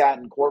nothing. I'd sat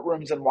in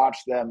courtrooms and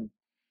watched them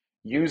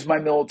use my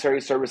military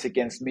service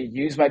against me,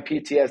 use my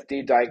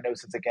PTSD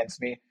diagnosis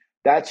against me.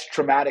 That's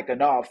traumatic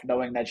enough,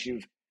 knowing that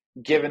you've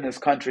given this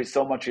country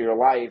so much of your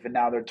life, and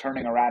now they're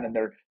turning around and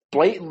they're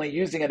blatantly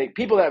using it.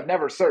 People that have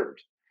never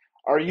served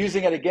are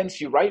using it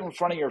against you right in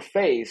front of your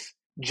face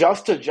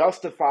just to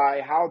justify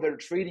how they're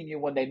treating you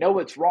when they know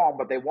it's wrong,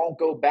 but they won't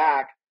go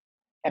back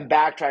and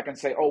backtrack and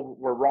say, "Oh,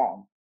 we're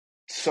wrong."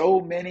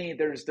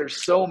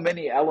 There's so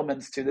many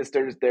elements to this.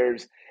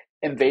 There's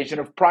invasion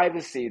of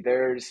privacy.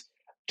 There's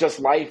just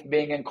life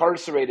being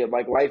incarcerated.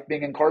 Like life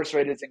being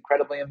incarcerated is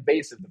incredibly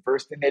invasive. The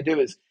first thing they do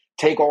is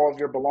take all of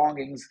your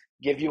belongings,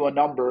 give you a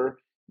number.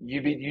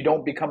 You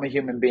don't become a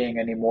human being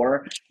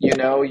anymore.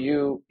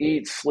 You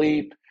eat,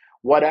 sleep,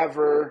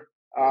 whatever.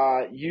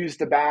 Use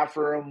the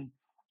bathroom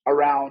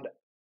around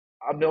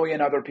a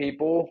million other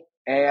people,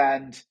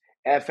 and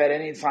if at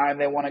any time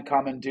they want to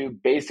come and do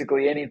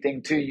basically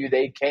anything to you,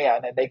 they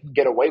can, and they can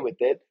get away with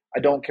it.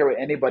 I don't care what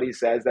anybody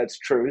says. That's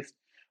truth.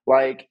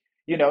 Like,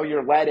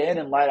 you're let in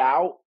and let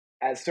out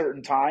at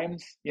certain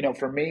times.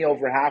 For me,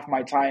 over half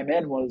my time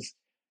in was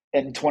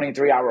in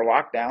 23-hour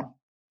lockdown.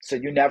 So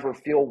you never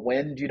feel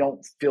wind. You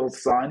don't feel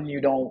sun.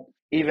 You don't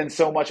even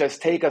so much as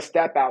take a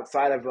step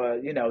outside of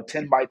a,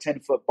 10 by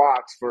 10 foot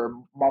box for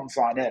months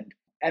on end.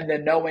 And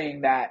then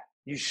knowing that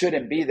you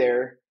shouldn't be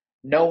there,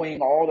 knowing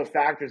all the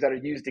factors that are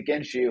used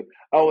against you.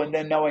 Oh, and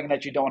then knowing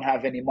that you don't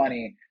have any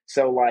money.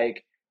 So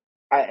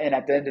and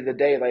at the end of the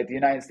day, like the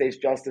United States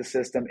justice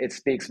system, it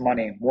speaks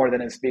money more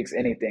than it speaks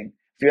anything.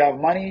 If you have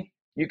money,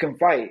 you can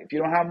fight. If you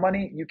don't have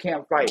money, you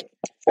can't fight.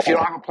 If you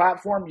don't have a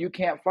platform, you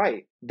can't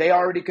fight. They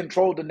already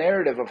controlled the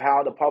narrative of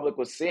how the public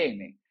was seeing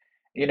me.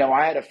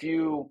 I had a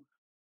few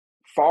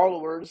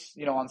followers,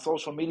 on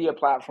social media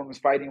platforms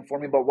fighting for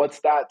me, but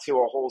what's that to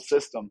a whole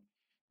system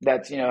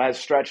that's, has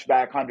stretched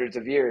back hundreds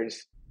of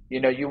years?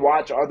 You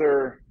watch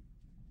other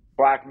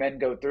black men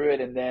go through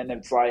it, and then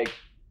it's like,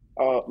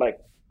 oh, like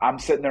I'm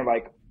sitting there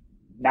like,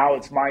 now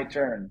it's my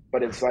turn,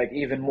 but it's like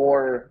even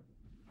more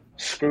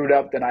screwed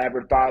up than I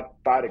ever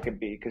thought it could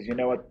be. Because you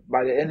know what?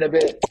 By the end of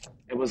it,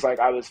 it was like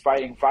I was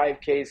fighting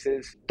 5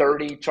 cases,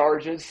 30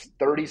 charges,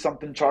 30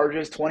 something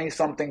charges, 20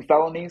 something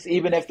felonies.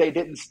 Even if they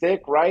didn't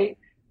stick, right?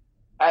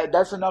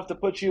 That's enough to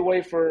put you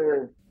away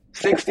for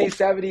 60,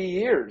 70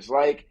 years.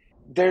 Like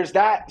there's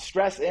that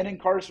stress in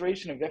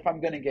incarceration of if I'm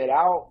going to get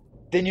out.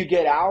 Then you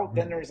get out,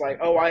 then there's like,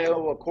 oh, I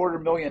owe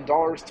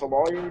 $250,000 to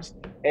lawyers.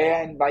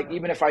 And like,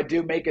 even if I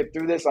do make it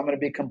through this, I'm going to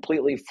be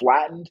completely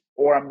flattened,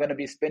 or I'm going to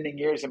be spending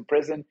years in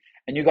prison.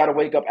 And you got to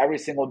wake up every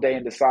single day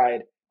and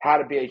decide how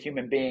to be a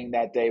human being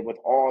that day with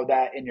all of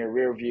that in your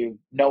rear view,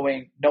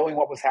 knowing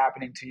what was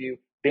happening to you,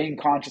 being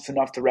conscious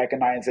enough to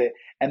recognize it,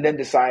 and then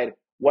decide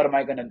what am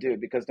I going to do?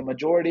 Because the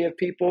majority of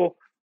people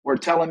were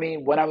telling me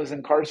when I was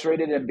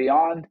incarcerated and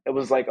beyond, it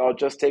was like, oh,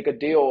 just take a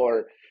deal,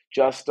 or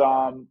just,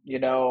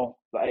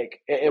 like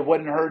it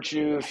wouldn't hurt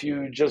you if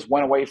you just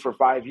went away for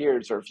 5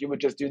 years, or if you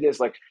would just do this.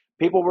 Like,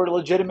 people were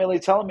legitimately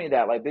telling me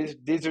that, like,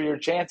 these are your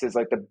chances.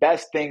 Like, the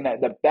best thing that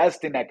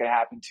could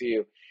happen to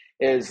you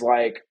is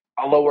like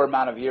a lower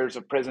amount of years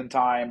of prison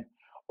time,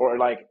 or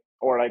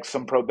like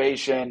some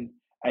probation,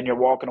 and you're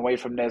walking away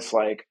from this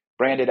like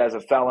branded as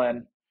a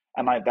felon.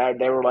 And like that,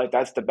 they were like,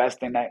 that's the best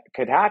thing that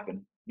could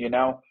happen, you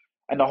know?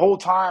 And the whole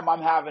time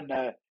I'm having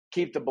to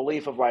keep the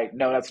belief of like,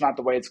 no, that's not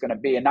the way it's going to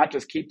be. And not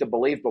just keep the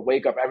belief, but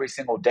wake up every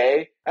single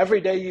day. Every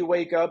day you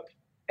wake up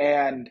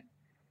and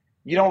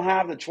you don't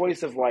have the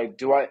choice of like,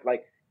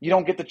 you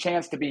don't get the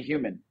chance to be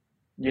human.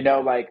 You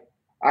know, like,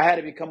 I had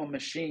to become a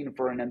machine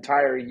for an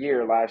entire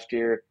year last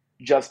year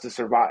just to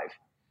survive.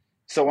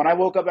 So when I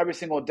woke up every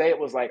single day, it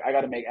was like, I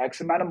got to make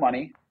X amount of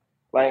money.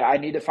 Like, I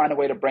need to find a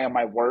way to brand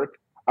my work.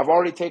 I've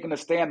already taken a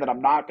stand that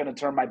I'm not going to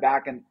turn my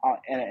back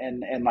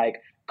and like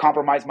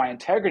compromise my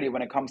integrity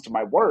when it comes to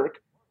my work.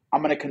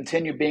 I'm going to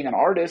continue being an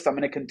artist. I'm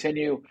going to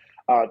continue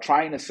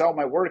trying to sell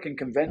my work and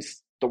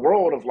convince the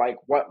world of like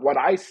what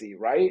I see,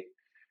 right?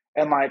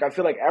 And like, I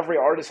feel like every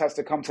artist has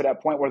to come to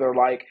that point where they're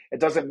like, it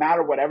doesn't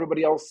matter what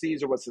everybody else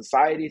sees or what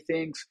society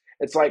thinks.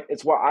 It's like,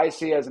 it's what I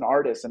see as an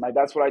artist. And like,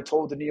 that's what I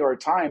told the New York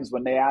Times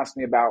when they asked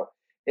me about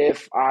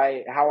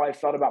how I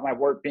felt about my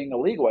work being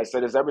illegal. I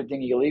said, is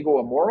everything illegal,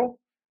 immoral?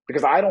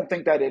 Because I don't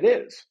think that it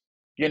is,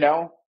 you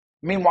know?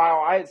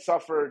 Meanwhile, I had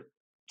suffered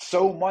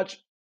so much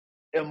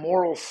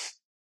immoral,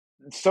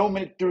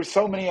 through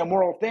so many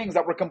immoral things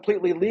that were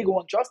completely legal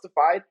and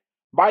justified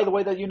by the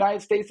way that the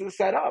United States is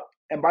set up,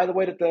 and by the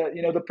way that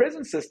the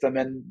prison system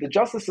and the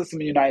justice system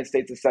in the United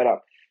States is set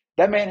up.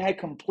 That man had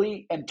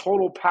complete and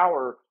total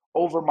power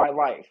over my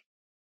life.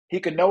 He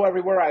could know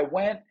everywhere I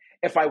went.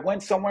 If I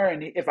went somewhere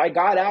and if I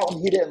got out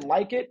and he didn't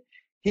like it,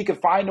 he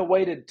could find a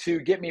way to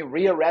get me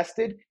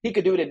rearrested. He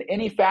could do it in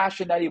any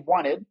fashion that he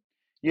wanted,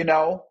 you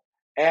know,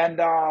 and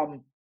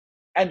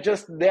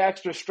just the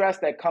extra stress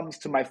that comes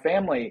to my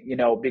family, you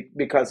know,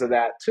 because of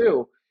that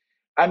too.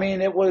 I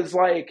mean, it was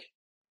like,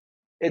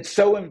 it's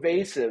so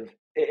invasive.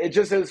 It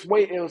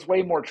was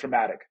way more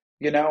traumatic,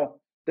 you know.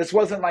 This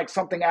wasn't like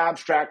something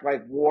abstract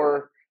like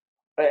war,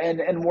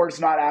 and war's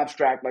not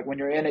abstract. Like, when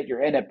you're in it,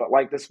 you're in it. But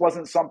like, this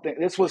wasn't something.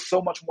 This was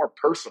so much more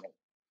personal.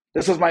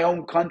 This was my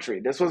own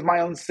country. This was my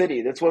own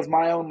city. This was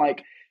my own,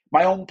 like,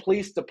 my own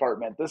police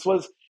department.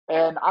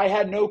 And I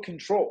had no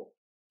control.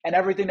 And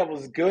everything that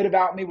was good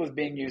about me was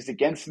being used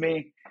against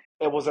me.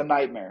 It was a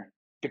nightmare,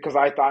 because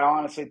I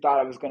honestly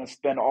thought I was going to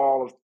spend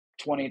all of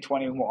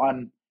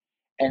 2021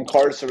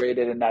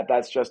 incarcerated, and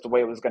that's just the way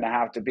it was going to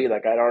have to be.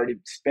 Like, I'd already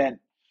spent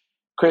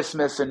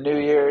Christmas and New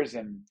Year's,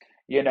 and,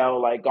 you know,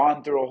 like,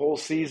 gone through a whole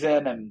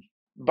season.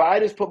 But I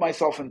just put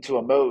myself into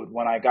a mode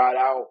when I got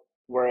out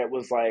where it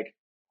was like,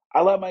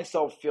 I let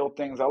myself feel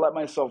things. I let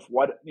myself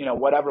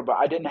whatever, but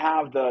I didn't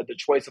have the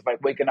choice of like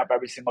waking up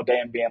every single day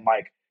and being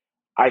like,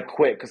 I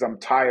quit because I'm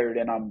tired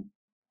and I'm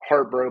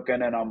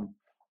heartbroken and I'm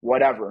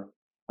whatever.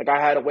 Like,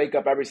 I had to wake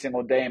up every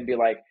single day and be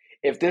like,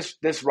 if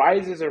this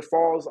rises or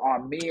falls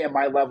on me and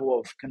my level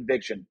of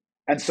conviction.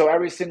 And so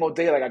every single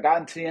day, like, I got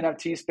into the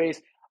NFT space,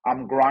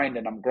 I'm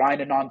grinding. I'm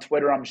grinding on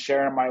Twitter. I'm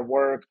sharing my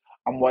work.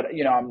 I'm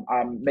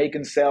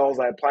making sales.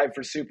 I applied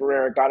for Super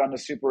Rare, got onto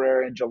Super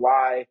Rare in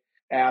July,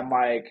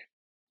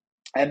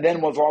 and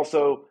then was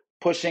also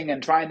pushing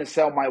and trying to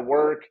sell my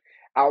work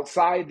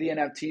outside the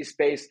NFT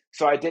space,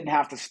 so I didn't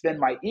have to spend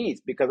my ETH,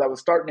 because I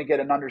was starting to get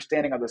an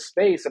understanding of the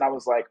space. And I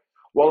was like,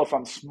 well, if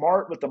I'm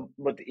smart with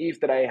the ETH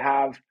that I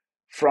have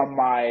from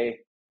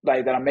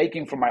that I'm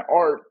making from my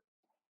art,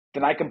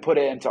 then I can put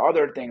it into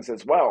other things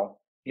as well,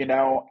 you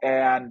know?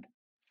 And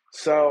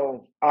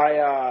so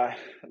I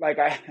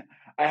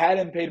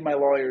hadn't paid my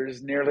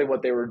lawyers nearly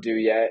what they were due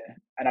yet,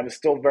 and I was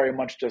still very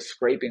much just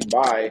scraping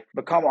by.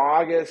 But come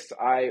August,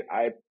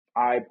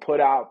 I put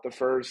out the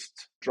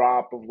first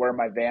drop of Where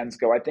My Vans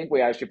Go. I think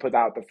we actually put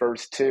out the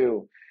first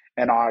two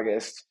in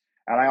August.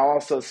 And I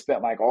also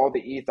spent like all the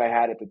ETH I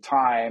had at the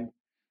time,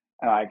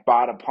 and I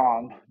bought a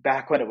Pong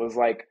back when it was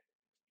like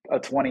a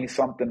 20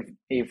 something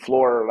ETH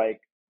floor, like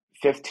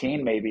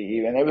 15 maybe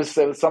even. It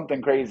was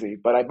something crazy.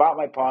 But I bought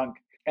my Punk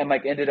and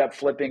like ended up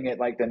flipping it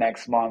like the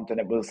next month, and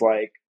it was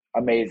like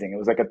amazing. It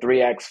was like a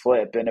 3x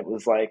flip, and it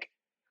was like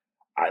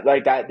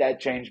that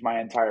changed my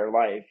entire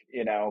life,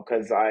 you know,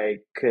 because I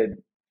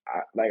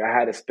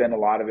had to spend a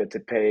lot of it to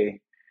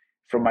pay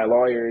for my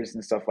lawyers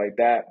and stuff like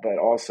that, but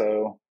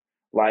also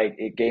like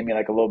it gave me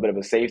like a little bit of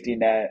a safety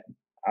net.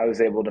 I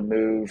was able to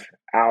move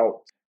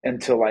out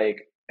into like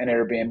an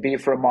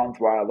Airbnb for a month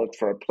while I looked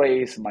for a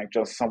place, and like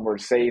just somewhere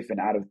safe and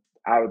out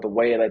of the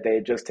way. Like, they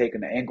had just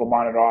taken the ankle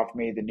monitor off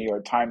me. The New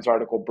York Times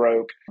article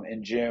broke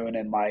in June,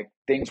 and like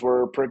things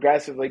were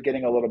progressively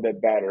getting a little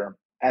bit better.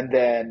 And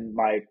then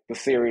like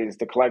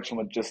the collection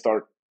would just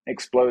start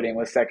exploding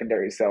with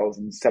secondary sales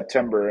in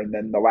September. And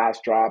then the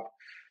last drop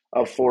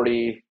of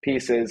 40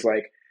 pieces,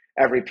 like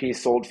every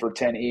piece sold for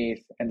 10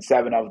 ETH, and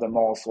 7 of them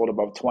all sold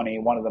above 20.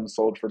 One of them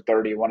sold for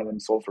 30, one of them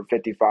sold for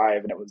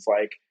 55. And it was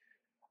like,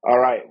 all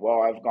right,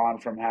 well, I've gone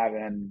from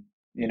having,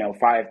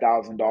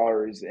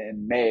 $5,000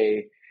 in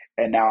May,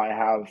 and now I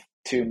have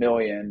 2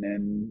 million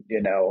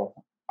in,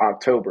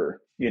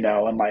 October,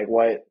 and like,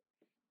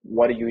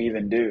 what do you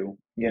even do,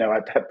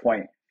 at that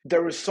point?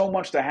 There was so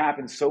much to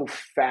happen so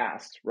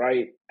fast,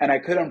 right? And I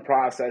couldn't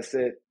process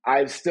it.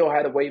 I still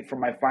had to wait for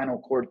my final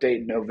court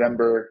date in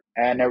November.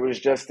 And there was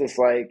just this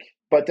feeling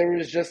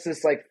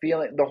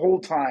the whole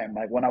time,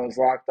 like when I was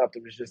locked up,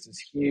 there was just this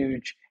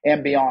huge,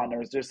 and beyond, there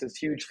was just this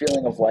huge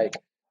feeling of like,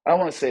 I don't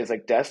want to say it's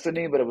like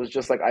destiny, but it was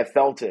just like I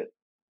felt it.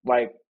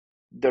 Like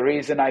the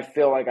reason I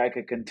feel like I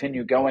could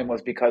continue going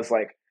was because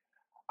like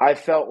I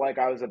felt like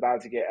I was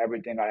about to get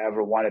everything I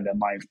ever wanted in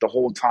life the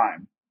whole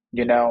time.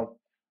 You know,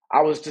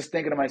 I was just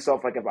thinking to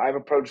myself, like, if I've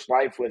approached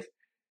life with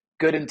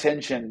good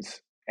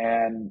intentions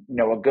and,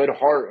 a good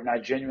heart, and I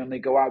genuinely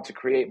go out to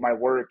create my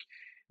work,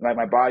 like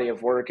my body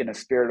of work in a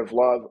spirit of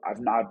love, I've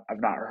not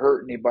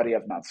hurt anybody.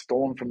 I've not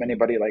stolen from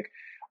anybody. Like,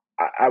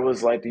 I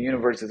was like, the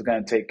universe is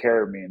going to take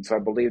care of me. And so I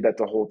believed that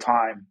the whole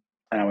time.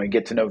 And when we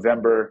get to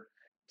November,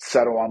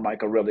 settle on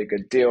like a really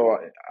good deal,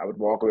 I would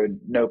walk away with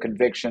no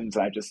convictions.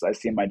 And I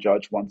see my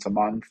judge once a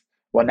month.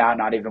 Well, now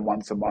not even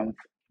once a month,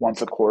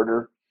 once a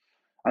quarter,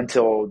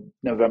 until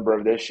November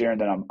of this year. And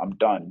then I'm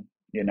done,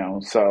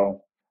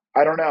 So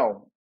I don't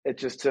know. It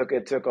took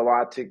a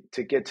lot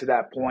to get to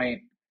that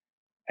point.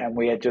 And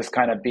we had just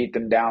kind of beat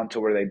them down to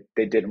where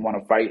they didn't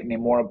want to fight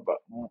anymore. But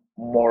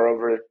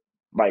moreover,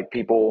 like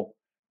people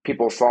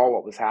saw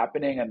what was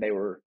happening, and they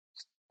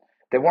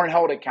weren't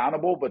held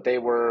accountable, but they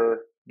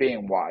were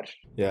being watched.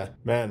 Yeah,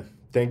 man.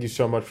 Thank you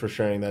so much for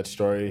sharing that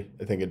story.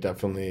 I think it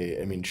definitely,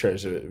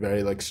 shares a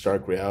very like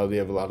stark reality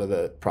of a lot of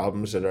the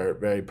problems that are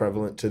very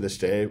prevalent to this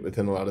day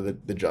within a lot of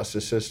the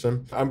justice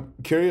system. I'm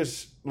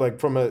curious, like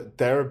from a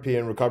therapy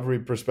and recovery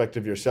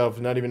perspective yourself,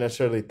 not even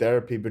necessarily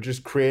therapy, but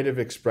just creative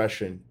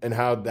expression and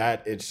how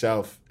that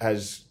itself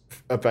has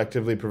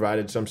effectively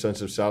provided some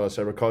sense of solace.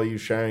 I recall you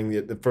sharing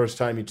the first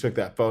time you took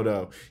that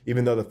photo,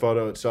 even though the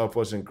photo itself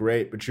wasn't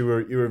great, but you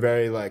were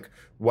very like,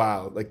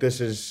 wow, like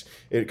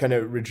it kind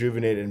of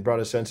rejuvenated and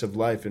brought a sense of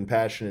life and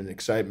passion and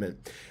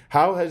excitement.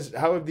 How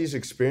have these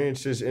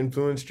experiences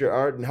influenced your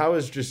art, and how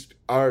has just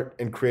art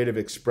and creative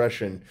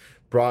expression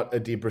brought a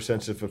deeper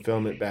sense of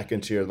fulfillment back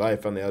into your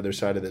life on the other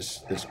side of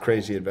this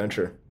crazy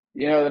adventure?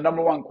 The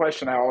number one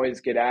question I always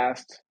get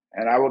asked,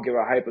 and I will give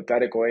a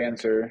hypothetical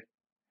answer,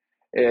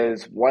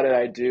 is what did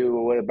I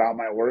do about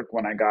my work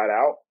when I got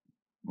out?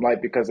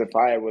 Like, because if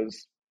I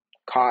was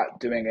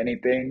caught doing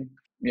anything,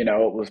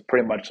 it was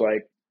pretty much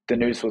like the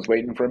noose was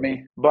waiting for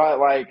me. But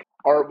like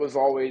art was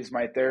always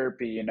my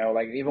therapy,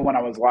 like even when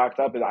I was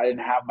locked up, I didn't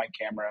have my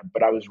camera,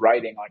 but I was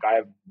writing. Like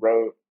I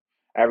wrote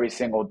every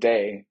single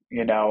day,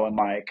 and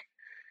like,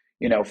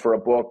 for a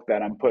book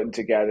that I'm putting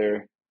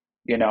together,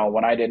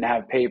 when I didn't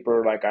have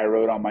paper, like I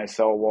wrote on my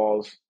cell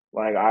walls.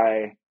 Like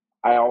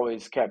I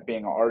always kept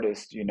being an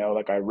artist,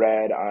 like I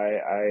read,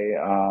 I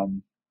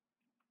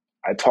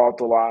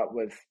talked a lot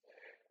with,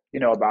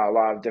 about a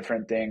lot of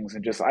different things,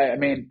 and just,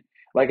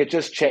 like it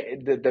just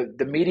changed,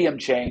 the medium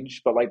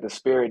changed, but like the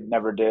spirit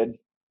never did,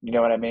 you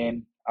know what I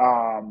mean?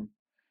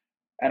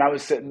 And I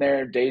was sitting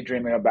there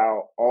daydreaming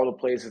about all the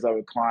places I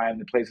would climb,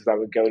 the places I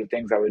would go, the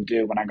things I would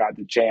do when I got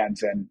the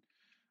chance. And,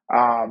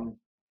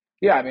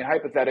 yeah,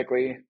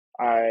 hypothetically,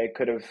 I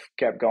could have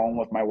kept going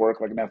with my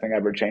work like nothing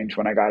ever changed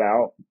when I got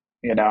out,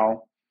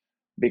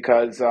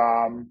 because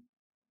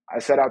I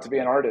set out to be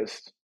an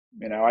artist.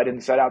 I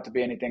didn't set out to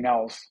be anything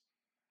else.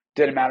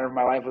 Didn't matter if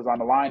my life was on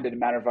the line. Didn't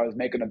matter if I was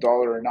making $1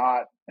 or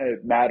not.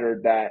 It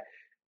mattered that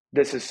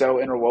this is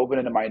so interwoven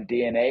into my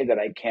DNA that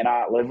I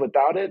cannot live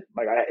without it.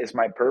 Like it's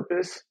my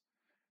purpose.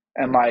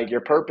 And like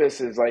your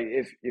purpose is like,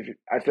 if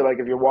I feel like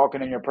if you're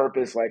walking in your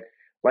purpose, like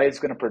light's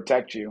going to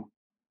protect you.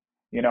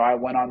 I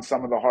went on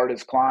some of the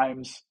hardest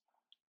climbs,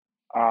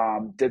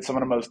 did some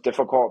of the most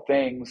difficult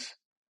things,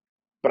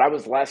 but I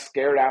was less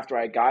scared after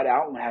I got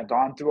out and had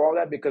gone through all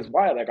that, because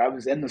why? Like I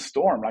was in the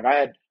storm. Like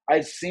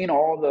I'd seen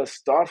all the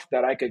stuff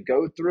that I could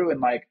go through,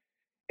 and like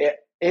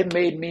it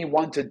made me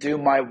want to do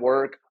my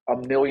work a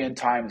million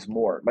times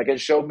more. Like it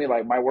showed me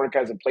like my work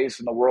has a place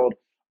in the world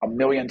a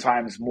million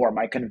times more.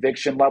 My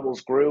conviction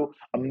levels grew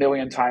a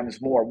million times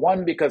more.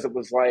 One, because it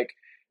was like,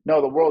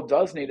 no, the world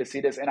does need to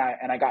see this, and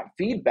I got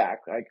feedback.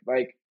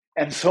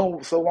 And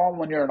so long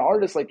when you're an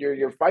artist, like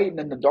you're fighting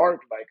in the dark,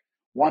 like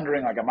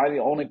wondering like, am I the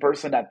only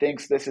person that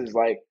thinks this is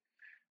like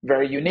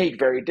very unique,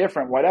 very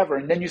different, whatever?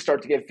 And then you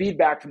start to get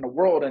feedback from the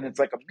world, and it's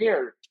like a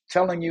mirror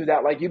telling you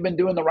that like you've been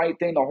doing the right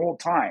thing the whole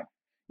time.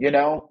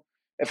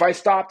 If I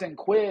stopped and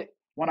quit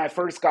when I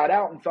first got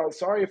out and felt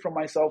sorry for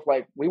myself,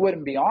 like we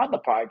wouldn't be on the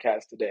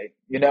podcast today,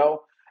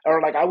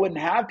 or like I wouldn't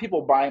have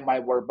people buying my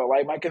work. But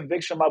like my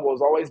conviction level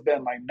has always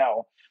been like,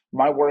 no,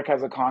 my work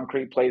has a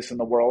concrete place in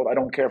the world. I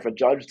don't care if a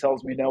judge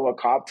tells me no, a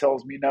cop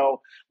tells me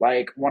no,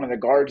 like one of the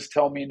guards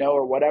tell me no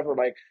or whatever.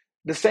 Like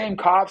the same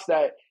cops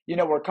that,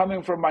 were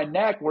coming for my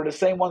neck were the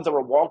same ones that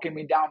were walking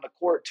me down the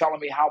court, telling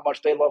me how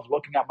much they love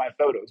looking at my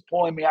photos,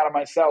 pulling me out of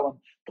my cell and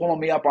pulling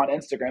me up on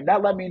Instagram.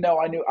 That let me know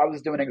I knew I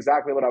was doing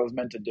exactly what I was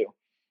meant to do.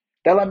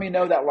 That let me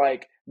know that,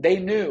 like, they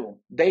knew,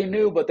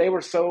 but they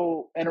were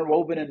so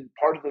interwoven and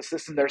part of the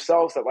system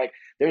themselves that, like,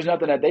 there's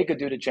nothing that they could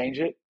do to change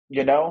it,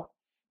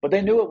 but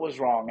they knew it was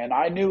wrong. And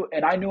I knew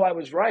I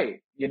was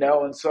right,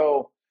 and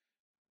so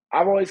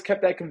I've always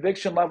kept that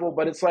conviction level,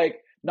 but it's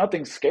like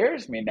nothing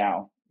scares me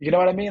now. You know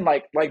what I mean?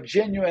 Like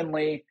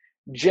genuinely,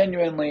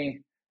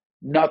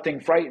 nothing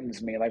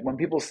frightens me. Like when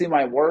people see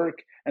my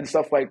work and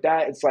stuff like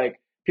that, it's like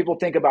people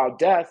think about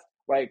death.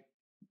 Like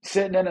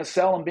sitting in a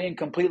cell and being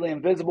completely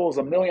invisible is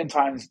a million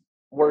times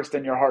worse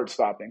than your heart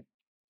stopping.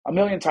 A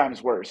million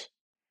times worse.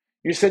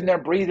 You're sitting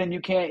there breathing. You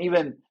can't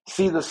even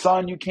see the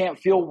sun. You can't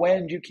feel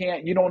wind. You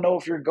don't know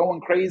if you're going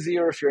crazy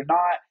or if you're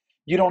not.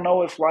 You don't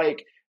know if,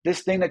 like,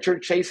 this thing that you're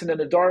chasing in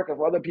the dark, if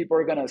other people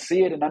are going to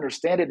see it and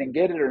understand it and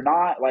get it or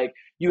not. Like,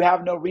 you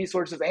have no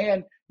resources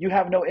and you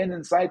have no end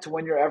in sight to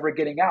when you're ever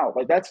getting out.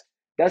 Like, that's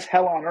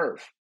hell on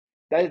earth.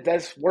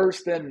 That's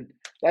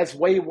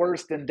way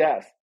worse than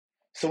death.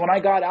 So when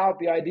I got out,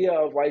 the idea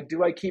of, like,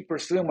 do I keep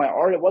pursuing my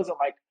art? It wasn't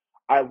like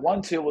I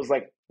want to. It was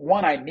like,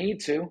 one, I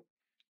need to,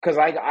 because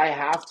I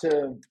have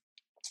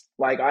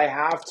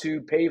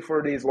to pay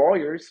for these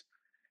lawyers,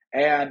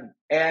 and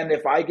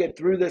if I get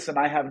through this and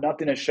I have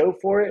nothing to show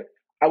for it,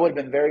 I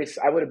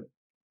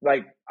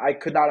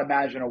could not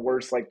imagine a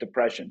worse, like,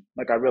 depression.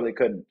 Like, I really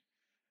couldn't.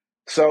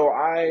 So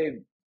I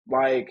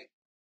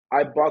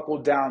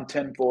buckled down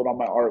tenfold on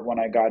my art when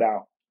I got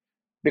out,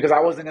 because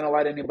I wasn't going to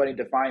let anybody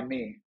define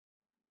me.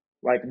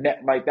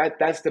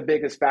 That's the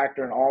biggest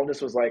factor in all of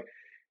this. Was like,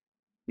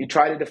 you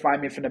tried to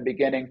define me from the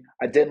beginning.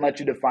 I didn't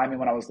let you define me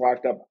when I was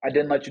locked up. I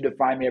didn't let you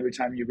define me every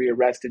time you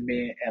rearrested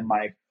me and,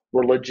 like,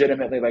 were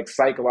legitimately, like,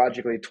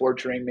 psychologically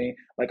torturing me.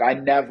 Like, I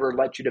never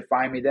let you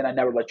define me then. I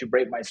never let you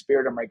break my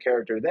spirit or my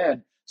character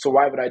then. So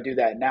why would I do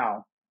that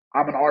now?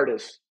 I'm an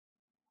artist.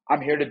 I'm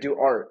here to do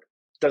art.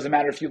 Doesn't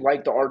matter if you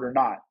like the art or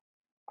not.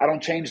 I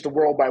don't change the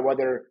world by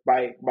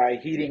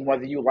heeding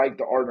whether you like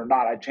the art or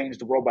not. I change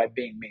the world by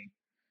being me.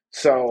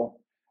 So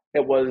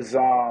it was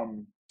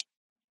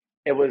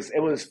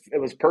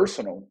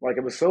personal. Like,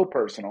 it was so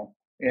personal,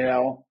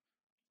 Yeah.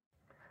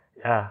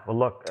 Well,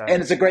 look,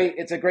 and it's a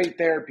great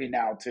therapy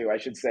now too. I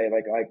should say,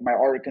 like my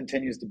art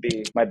continues to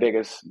be my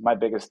biggest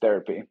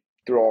therapy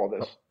through all of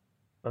this.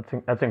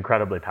 That's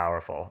incredibly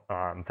powerful.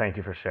 Thank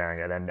you for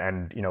sharing it.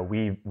 And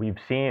we've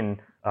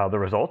seen the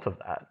results of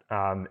that.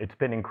 It's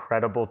been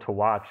incredible to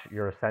watch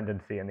your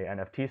ascendancy in the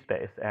NFT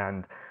space,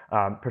 and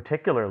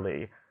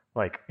particularly,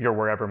 like, your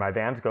Wherever My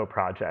Vans Go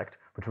project,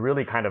 which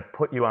really kind of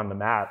put you on the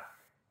map.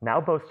 Now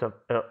boasts a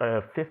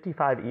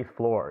 55 ETH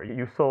floor.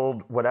 You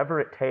sold Whatever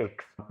It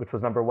Takes, which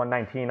was number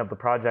 119 of the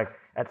project,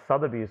 at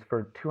Sotheby's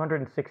for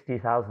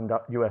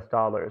 $260,000 US.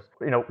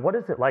 What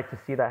is it like to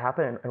see that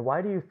happen? And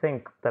why do you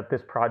think that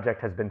this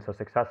project has been so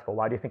successful?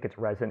 Why do you think it's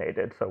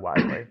resonated so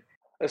widely?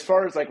 As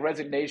far as, like,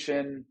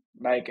 resignation,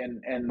 like,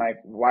 and like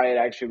why it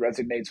actually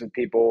resonates with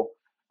people,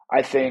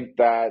 I think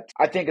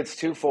it's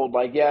twofold.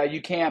 Like, yeah,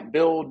 you can't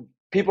build.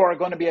 People are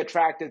going to be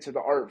attracted to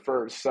the art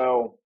first.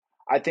 So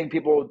I think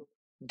people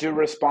do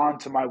respond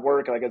to my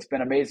work. Like, it's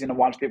been amazing to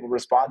watch people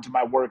respond to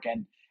my work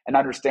and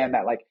understand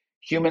that, like,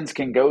 humans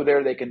can go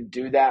there, they can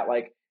do that.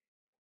 Like,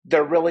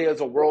 there really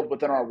is a world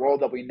within our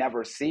world that we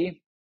never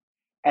see.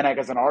 And, like,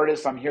 as an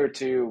artist, I'm here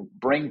to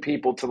bring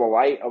people to the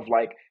light of,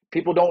 like,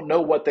 people don't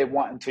know what they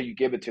want until you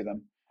give it to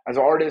them. As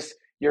an artist,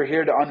 you're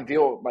here to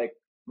unveil,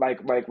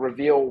 like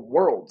reveal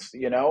worlds,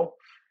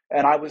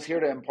 and I was here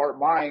to impart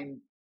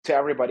mine to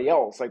everybody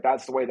else. Like,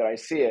 that's the way that I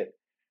see it.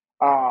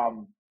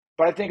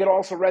 But I think it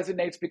also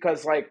resonates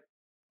because, like,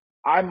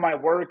 I'm my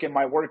work and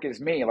my work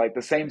is me. Like,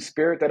 the same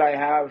spirit that I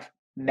have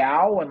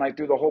now and, like,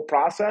 through the whole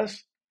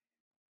process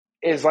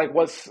is, like,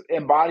 what's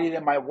embodied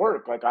in my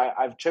work. Like,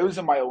 I've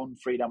chosen my own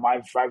freedom.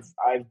 I've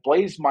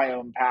blazed my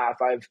own path.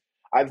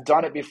 I've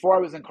done it before I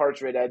was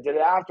incarcerated. I did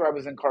it after I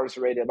was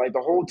incarcerated. Like,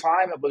 the whole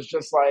time it was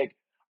just like,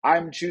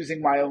 I'm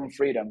choosing my own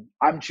freedom.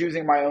 I'm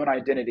choosing my own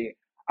identity.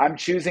 I'm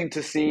choosing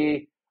to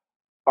see.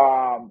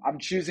 I'm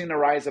choosing to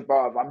rise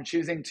above. I'm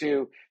choosing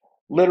to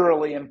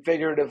literally and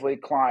figuratively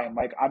climb.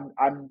 Like,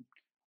 I'm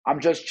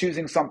just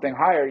choosing something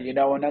higher,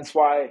 and that's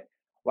why,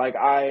 like,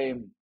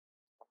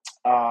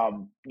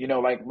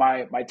 like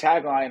my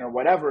tagline or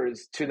whatever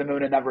is to the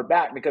moon and never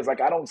back, because,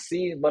 like, I don't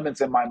see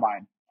limits in my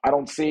mind. I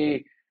don't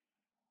see,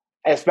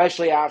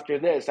 especially after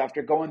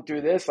going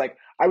through this, like,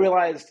 I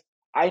realized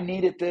I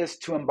needed this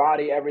to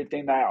embody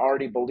everything that I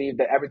already believed,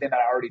 that everything that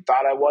I already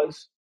thought I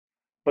was.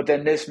 But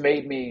then this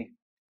made me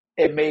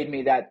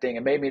that thing.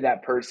 It made me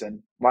that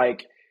person.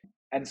 Like,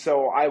 and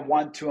so I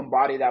want to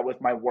embody that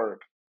with my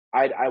work.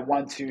 I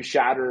want to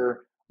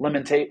shatter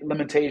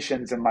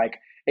limitations and, like,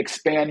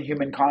 expand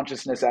human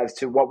consciousness as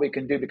to what we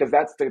can do, because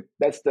that's the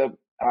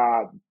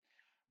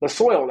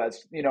soil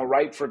that's,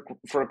 right for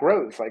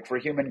growth, like, for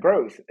human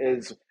growth.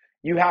 Is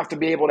you have to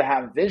be able to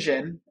have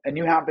vision, and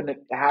you have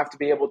to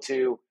be able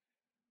to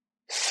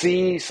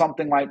see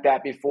something like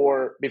that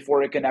before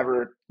it can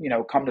ever,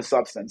 come to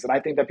substance. And I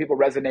think that people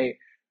resonate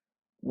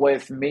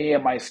with me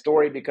and my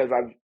story because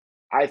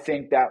I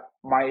think that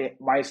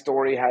my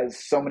story has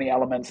so many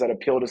elements that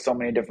appeal to so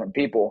many different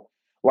people.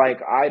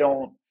 Like I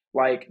don't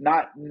like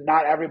not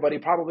everybody,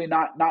 probably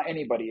not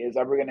anybody is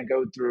ever going to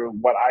go through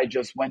what I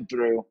just went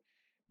through,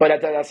 but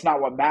that's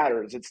not what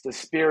matters. It's the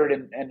spirit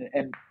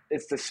and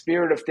it's the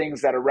spirit of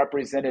things that are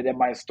represented in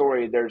my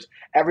story. There's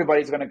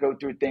everybody's going to go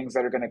through things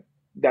that are going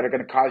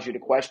to cause you to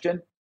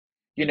question,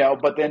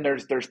 but then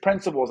there's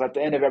principles at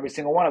the end of every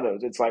single one of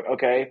those. It's like,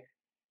 okay,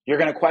 you're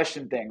going to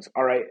question things.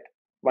 All right.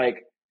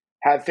 Like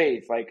have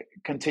faith, like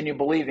continue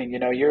believing,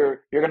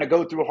 you're going to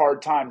go through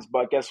hard times,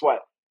 but guess what?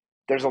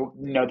 There's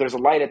a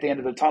light at the end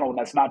of the tunnel, and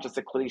that's not just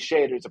a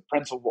cliche. There's a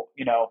principle,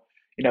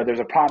 there's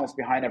a promise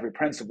behind every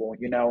principle,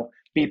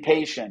 be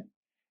patient,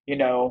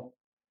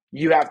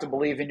 you have to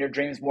believe in your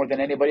dreams more than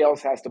anybody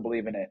else has to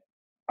believe in it.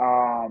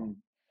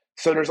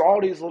 So there's all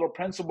these little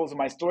principles in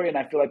my story, and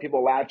I feel like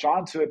people latch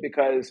onto it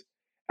because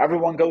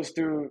everyone goes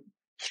through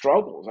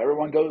struggles.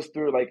 Everyone goes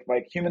through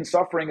like human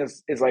suffering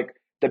is like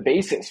the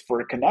basis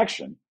for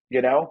connection,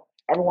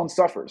 everyone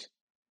suffers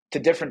to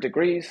different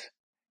degrees,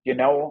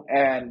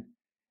 and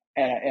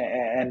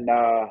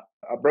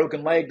a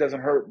broken leg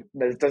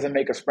doesn't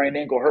make a sprained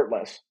ankle hurt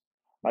less.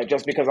 Like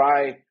just because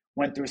I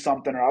went through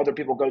something or other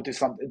people go through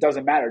something, it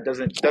doesn't matter. It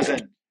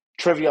doesn't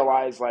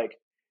trivialize like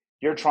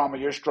your trauma,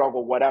 your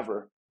struggle,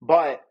 whatever.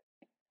 But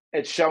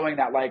it's showing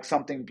that like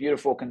something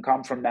beautiful can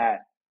come from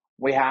that.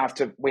 We have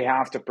to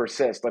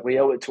persist. Like we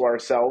owe it to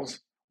ourselves.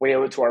 We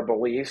owe it to our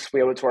beliefs.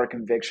 We owe it to our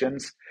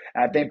convictions.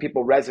 And I think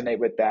people resonate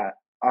with that.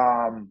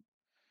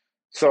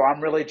 So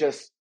I'm really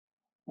just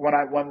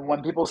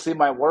when people see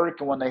my work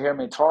and when they hear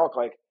me talk,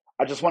 like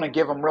I just want to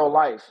give them real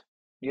life.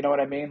 You know what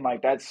I mean?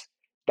 Like that's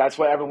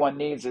what everyone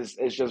needs is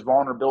just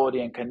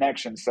vulnerability and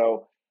connection.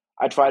 So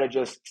I try to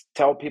just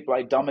tell people,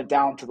 I dumb it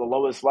down to the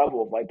lowest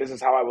level of like, this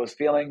is how I was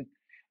feeling.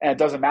 And it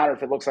doesn't matter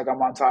if it looks like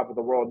I'm on top of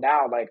the world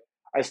now. Like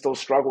I still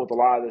struggle with a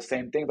lot of the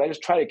same things. I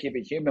just try to keep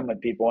it human with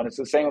people. And it's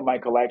the same with my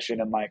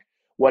collection and like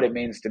what it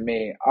means to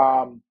me.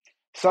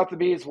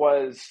 Sotheby's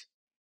was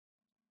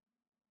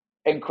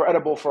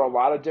incredible for a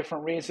lot of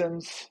different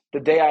reasons. The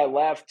day I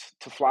left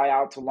to fly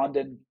out to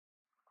London,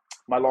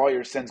 my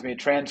lawyer sends me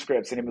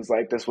transcripts and he was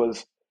like, this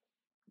was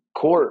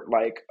court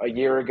like a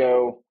year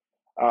ago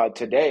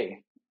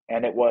today.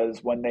 And it was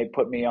when they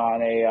put me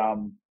on a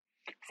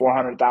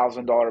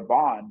 $400,000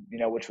 bond,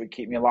 which would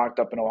keep me locked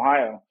up in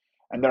Ohio.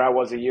 And there I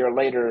was a year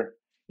later,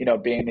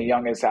 being the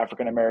youngest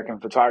African-American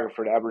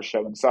photographer to ever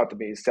show in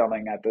Sotheby's,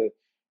 selling at the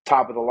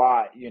top of the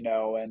lot,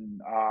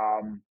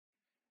 and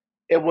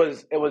it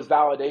was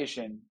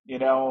validation,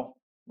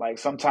 like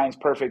sometimes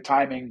perfect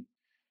timing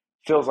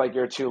feels like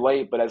you're too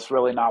late, but it's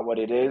really not what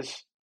it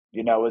is.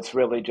 It's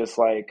really just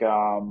like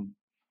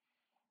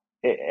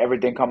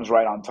everything comes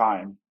right on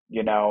time,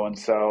 and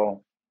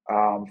so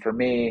for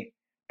me,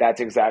 that's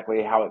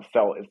exactly how it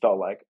felt. It felt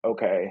like,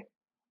 okay,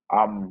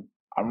 I'm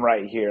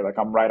right here, like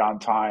I'm right on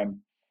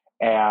time.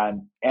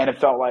 And it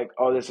felt like,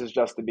 oh, this is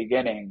just the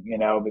beginning,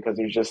 because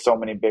there's just so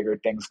many bigger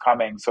things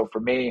coming. So for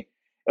me,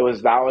 it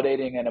was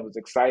validating and it was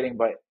exciting,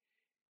 but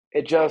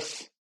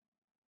it's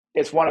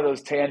one of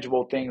those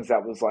tangible things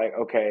that was like,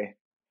 okay,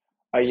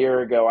 a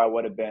year ago, I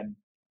would have been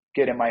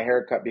getting my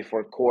hair cut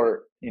before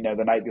court,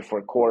 the night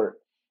before court.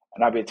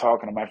 And I'd be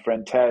talking to my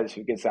friend Tez,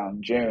 who gets out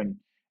in June.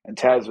 And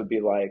Tez would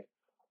be like,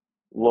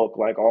 look,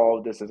 like all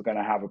of this is going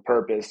to have a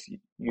purpose.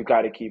 You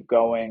got to keep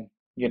going.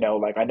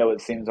 Like I know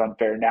it seems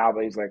unfair now,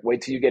 but he's like,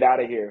 wait till you get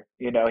out of here.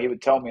 He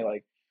would tell me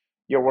like,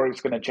 your work's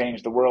going to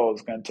change the world.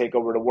 It's going to take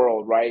over the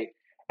world. Right.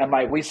 And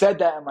like, we said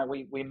that and like,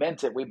 we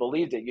meant it. We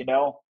believed it,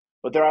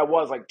 but there I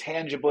was like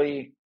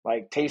tangibly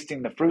like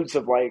tasting the fruits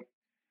of like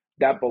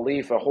that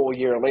belief a whole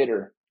year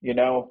later,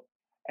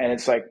 and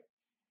it's like,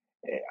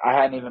 I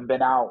hadn't even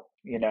been out,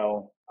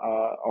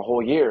 a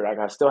whole year. Like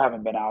I still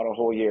haven't been out a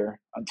whole year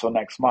until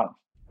next month.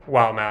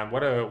 Wow, man,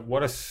 what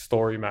a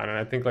story, man. And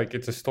I think like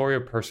it's a story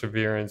of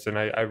perseverance. And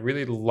I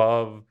really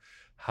love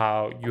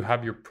how you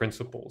have your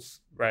principles,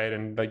 right?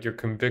 And like your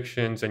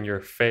convictions and your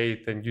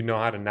faith, and you know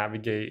how to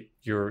navigate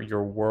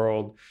your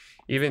world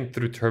even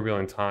through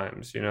turbulent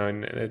times,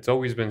 and it's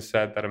always been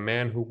said that a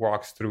man who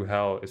walks through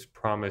hell is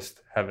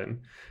promised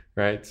heaven.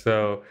 Right.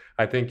 So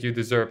I think you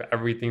deserve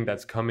everything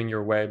that's coming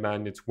your way,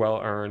 man. It's well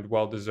earned,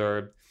 well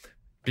deserved.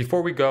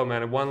 Before we go,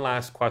 man, one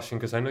last question,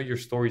 because I know your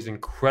story is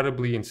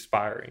incredibly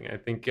inspiring. I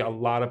think a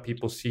lot of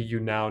people see you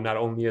now not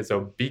only as a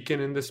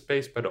beacon in this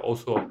space, but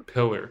also a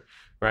pillar,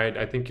 right?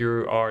 I think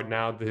you are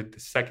now the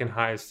second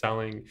highest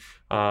selling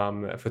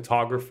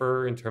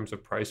photographer in terms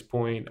of price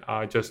point,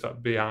 just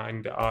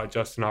behind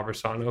Justin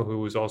Aversano,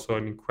 who is also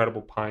an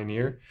incredible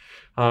pioneer.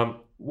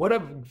 What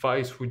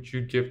advice would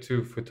you give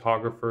to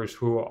photographers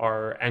who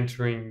are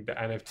entering the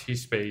NFT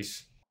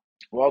space?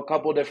 Well, a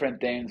couple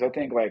different things. I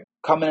think like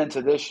coming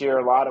into this year,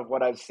 a lot of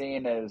what I've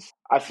seen is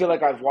I feel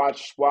like I've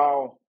watched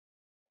while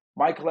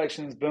my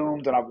collection's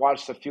boomed and I've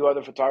watched a few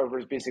other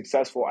photographers be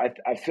successful.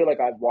 I feel like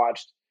I've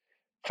watched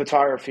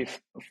photography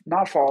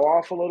not fall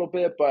off a little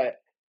bit, but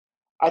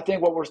I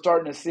think what we're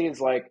starting to see is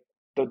like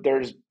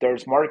there's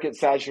market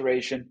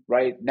saturation,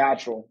 right?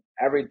 Natural.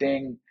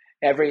 Everything,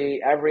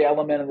 every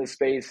element of the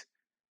space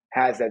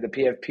has that. The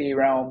PFP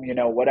realm,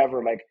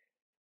 whatever. Like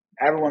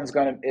everyone's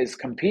is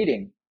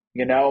competing,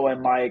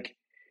 and like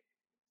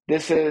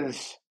this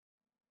is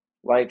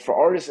like for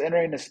artists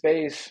entering the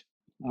space.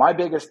 My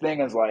biggest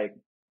thing is like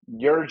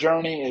your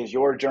journey is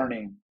your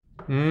journey.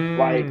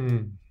 Like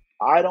Mm.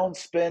 I don't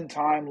spend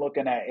time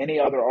looking at any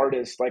other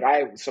artists. Like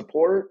I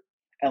support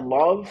and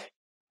love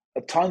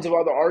tons of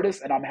other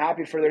artists, and I'm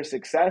happy for their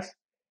success.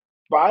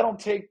 But I don't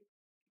take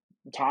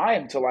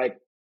time to like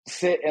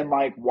sit and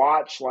like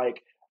watch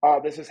like,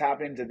 oh, this is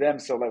happening to them,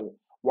 so like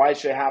why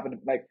should it happen?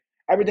 Like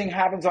everything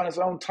happens on its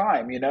own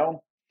time.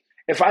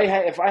 If I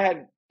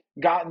had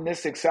gotten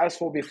this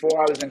successful before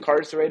I was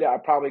incarcerated, I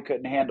probably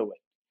couldn't handle it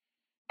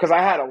because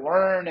I had to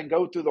learn and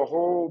go through the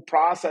whole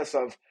process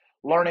of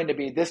learning to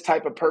be this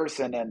type of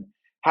person and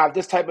have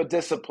this type of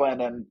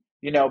discipline and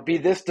be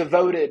this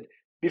devoted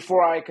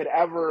before I could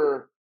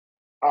ever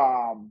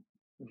um,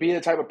 be the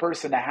type of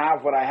person to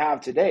have what I have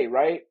today,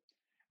 right?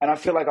 And I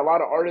feel like a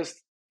lot of artists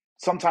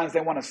sometimes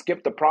they want to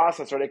skip the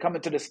process, or they come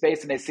into the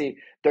space and they see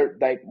they're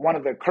like one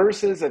of the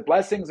curses and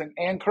blessings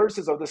and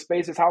curses of the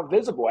space is how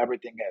visible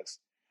everything is.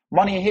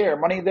 Money here,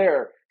 money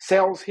there,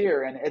 sales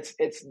here, and it's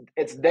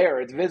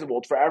there, it's visible,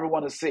 it's for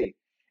everyone to see,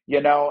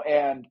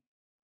 and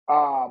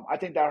I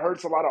think that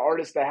hurts a lot of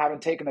artists that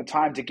haven't taken the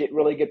time to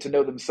really get to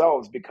know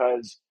themselves,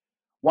 because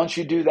once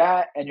you do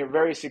that and you're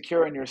very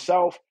secure in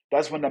yourself,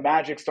 that's when the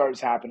magic starts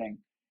happening.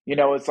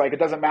 It's like it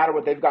doesn't matter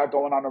what they've got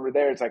going on over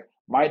there. It's like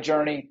my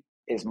journey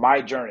is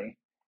my journey.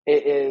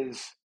 It is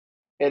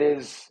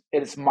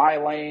my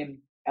lane,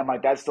 and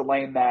like that's the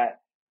lane that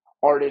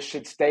artists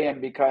should stay in,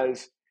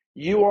 because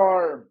you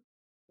are,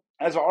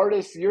 as an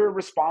artist, you're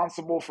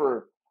responsible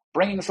for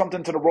bringing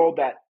something to the world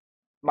that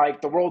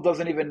like the world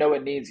doesn't even know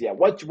it needs yet.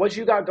 What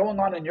you got going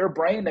on in your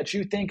brain that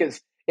you think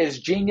is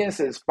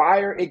genius, is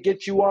fire. It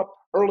gets you up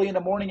early in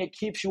the morning. It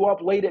keeps you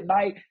up late at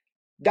night.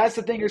 That's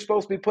the thing you're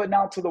supposed to be putting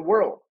out to the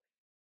world.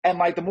 And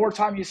like the more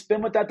time you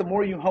spend with that, the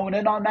more you hone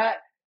in on that,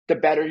 the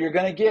better you're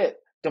going to get.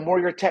 The more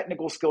your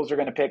technical skills are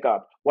going to pick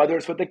up, whether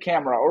it's with a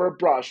camera or a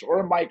brush or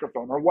a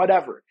microphone or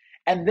whatever.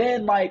 And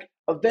then like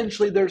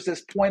eventually there's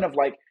this point of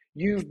like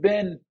you've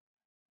been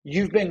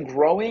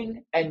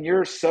growing and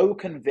you're so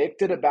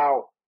convicted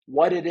about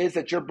what it is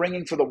that you're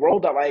bringing to the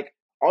world that like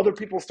other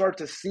people start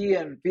to see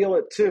and feel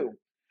it too.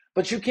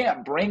 But you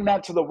can't bring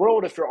that to the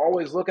world if you're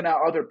always looking at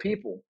other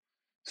people.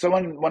 So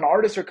when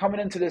artists are coming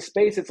into this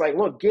space, it's like,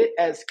 look, get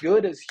as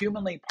good as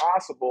humanly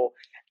possible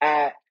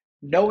at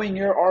knowing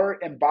your art,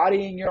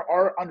 embodying your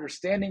art,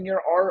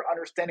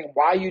 understanding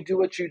why you do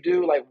what you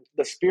do, like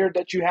the spirit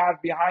that you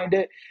have behind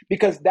it,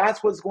 because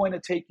that's what's going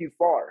to take you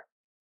far.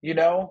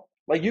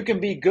 Like you can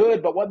be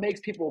good, but what makes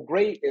people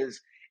great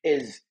is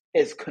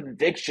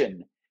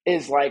conviction,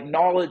 is like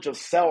knowledge of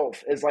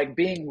self, is like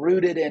being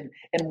rooted in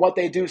what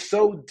they do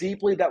so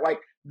deeply that like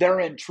they're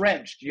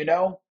entrenched.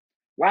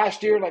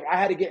 Last year, like I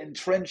had to get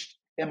entrenched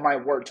in my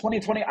work.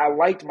 2020, I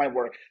liked my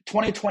work.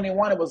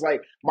 2021, it was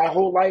like my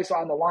whole life's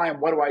on the line.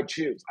 What do I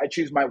choose? I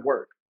choose my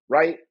work,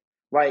 right?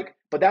 Like,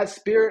 but that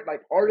spirit,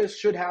 like artists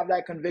should have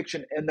that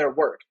conviction in their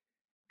work.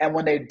 And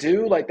when they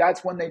do, like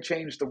that's when they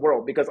change the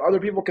world, because other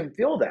people can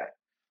feel that.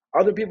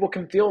 Other people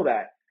can feel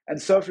that.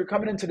 And so if you're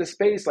coming into the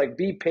space, like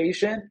be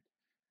patient.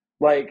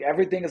 Like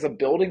everything is a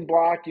building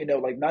block,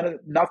 like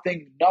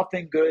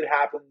nothing good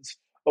happens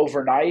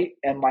overnight.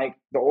 And like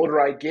the older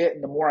I get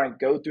and the more I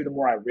go through, the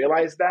more I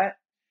realize that.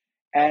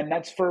 And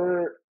that's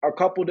for a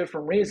couple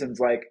different reasons.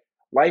 Like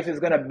life is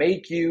going to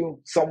make you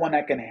someone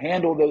that can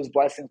handle those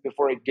blessings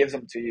before it gives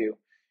them to you.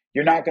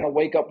 You're not going to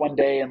wake up one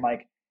day and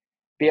like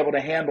be able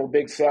to handle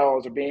big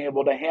sales or being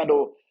able to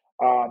handle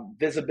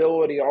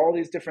visibility, all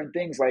these different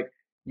things. Like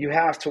you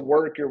have to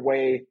work your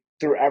way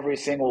through every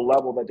single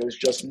level, that there's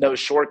just no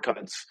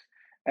shortcuts.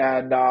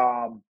 And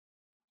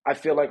I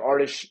feel like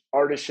artists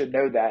should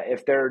know that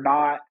if they're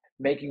not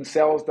making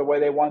sales the way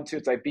they want to,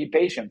 it's like be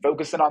patient,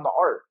 focusing on the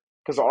art,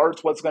 because the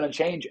art's what's going to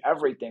change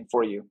everything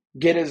for you.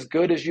 Get as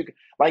good as you can,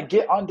 like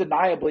get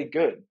undeniably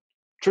good,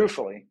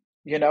 truthfully.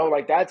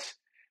 Like that's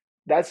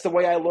the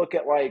way I look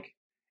at like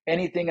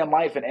anything in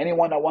life, and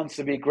anyone that wants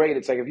to be great.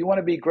 It's like if you want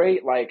to be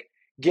great, like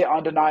get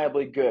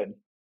undeniably good.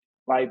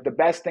 Like the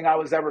best thing I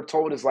was ever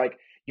told is like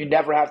you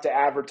never have to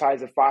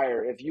advertise a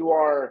fire. If you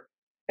are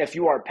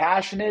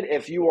passionate,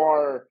 if you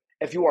are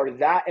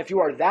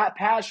that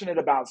passionate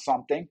about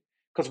something,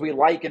 because we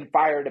liken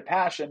fire to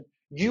passion,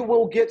 you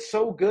will get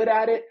so good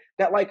at it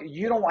that like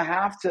you don't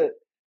have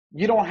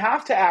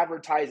to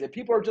advertise it.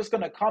 People are just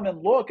going to come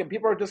and look, and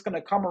people are just going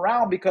to come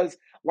around because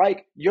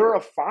like you're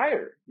a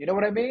fire. You know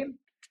what I mean?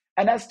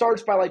 And that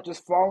starts by like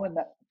just following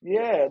that.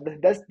 Yeah,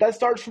 that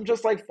starts from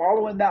just like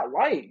following that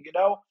light.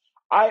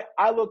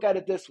 I look at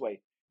it this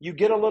way: you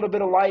get a little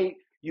bit of light,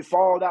 you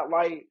follow that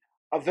light.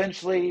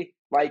 Eventually,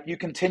 like you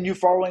continue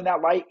following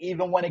that light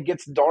even when it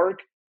gets dark,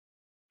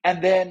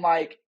 and then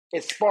like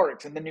it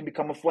sparks, and then you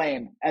become a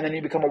flame, and then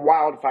you become a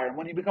wildfire. And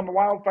when you become a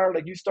wildfire,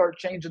 like you start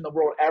changing the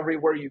world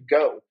everywhere you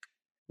go.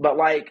 But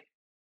like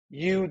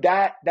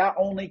that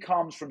only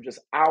comes from just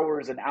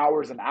hours and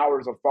hours and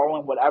hours of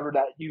following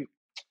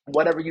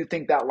whatever you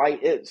think that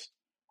light is.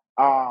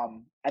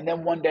 And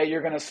then one day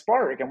you're gonna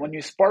spark, and when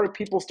you spark,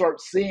 people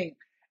start seeing,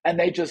 and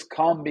they just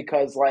come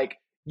because like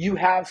you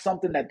have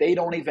something that they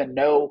don't even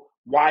know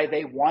why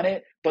they want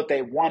it, but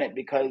they want it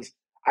because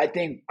I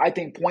think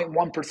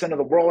 0.1% of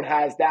the world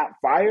has that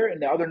fire,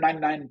 and the other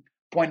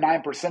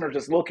 99.9% are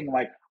just looking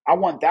like, I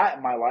want that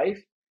in my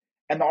life.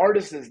 And the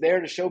artist is there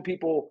to show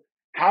people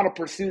how to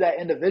pursue that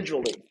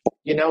individually,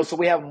 so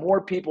we have more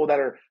people that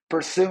are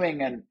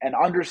pursuing and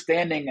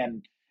understanding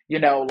and,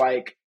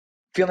 like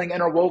feeling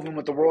interwoven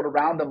with the world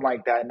around them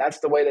like that. And that's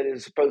the way that it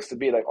is supposed to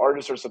be. Like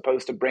artists are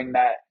supposed to bring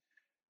that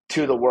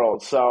to the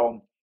world.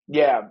 So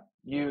yeah,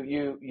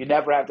 you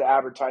never have to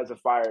advertise a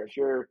fire.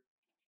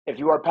 If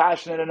you are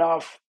passionate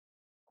enough,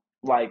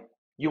 like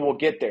you will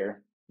get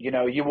there.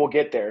 You will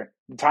get there.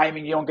 The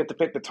timing, you don't get to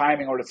pick the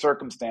timing or the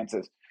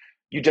circumstances.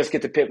 You just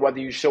get to pick whether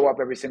you show up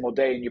every single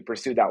day and you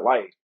pursue that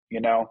light.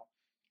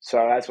 So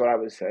that's what I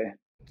would say.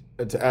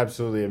 It's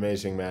absolutely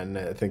amazing, man.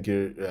 I think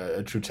you're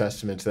a true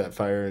testament to that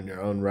fire in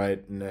your own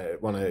right. And I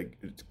want to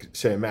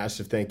say a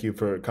massive thank you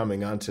for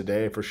coming on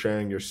today, for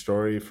sharing your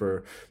story,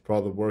 for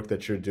all the work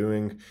that you're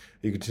doing.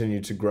 You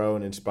continue to grow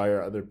and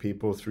inspire other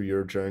people through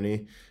your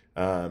journey.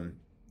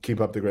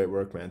 Keep up the great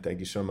work, man. Thank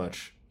you so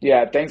much.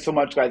 Yeah, thanks so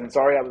much, guys. And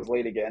sorry I was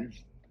late again.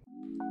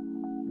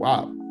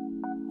 Wow.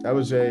 That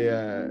was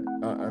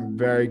I'm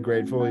very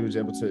grateful he was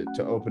able to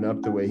open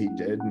up the way he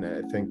did. And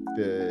I think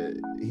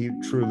he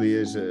truly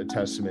is a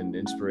testament and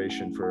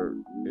inspiration for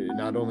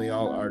not only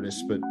all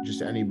artists, but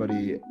just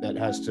anybody that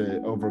has to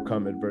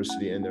overcome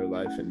adversity in their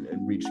life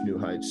and reach new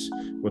heights.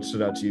 What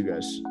stood out to you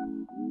guys?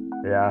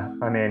 Yeah,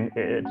 I mean,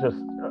 it's just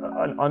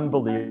an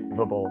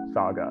unbelievable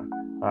saga,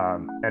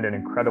 and an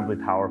incredibly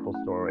powerful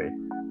story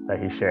that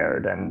he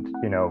shared. And,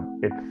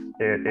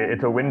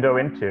 it's a window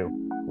into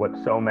what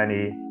so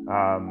many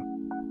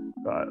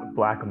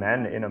Black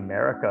men in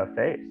America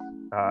face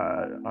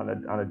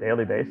on a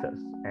daily basis.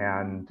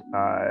 And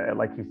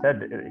like he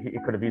said,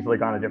 it could have easily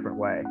gone a different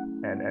way,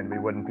 and we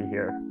wouldn't be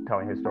here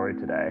telling his story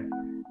today.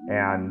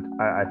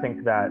 And I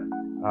think that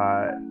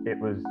it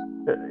was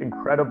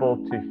incredible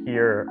to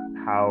hear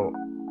how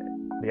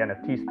the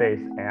NFT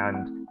space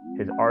and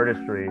his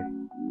artistry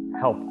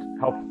helped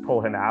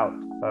pull him out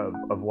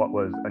of what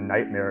was a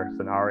nightmare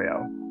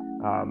scenario.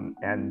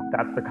 And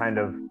that's the kind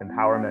of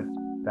empowerment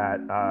that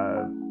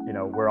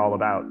we're all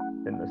about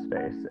in this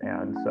space.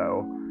 And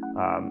so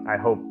I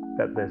hope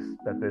that this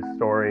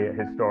story,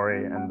 his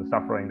story, and the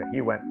suffering that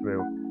he went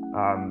through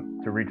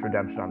to reach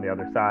redemption on the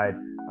other side,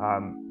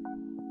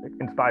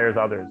 inspires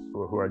others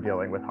who are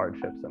dealing with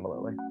hardship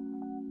similarly.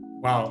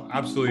 Wow,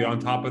 absolutely. On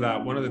top of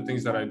that, one of the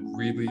things that I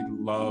really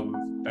love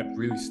that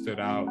really stood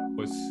out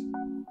was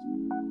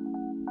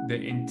the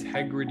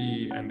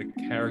integrity and the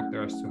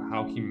character as to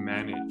how he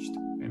managed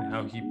and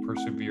how he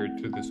persevered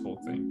through this whole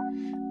thing,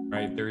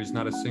 right? There is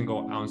not a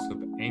single ounce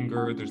of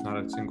anger. There's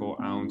not a single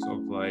ounce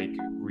of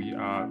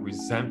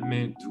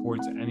resentment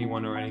towards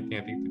anyone or anything.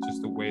 I think that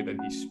just the way that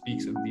he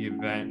speaks of the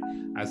event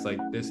as like,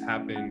 this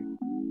happened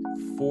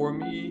for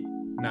me,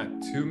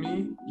 not to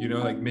me,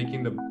 like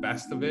making the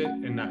best of it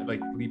and not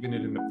like leaving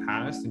it in the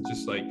past, and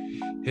just like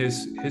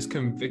his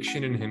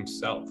conviction in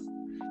himself,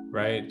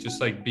 right?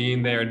 Just like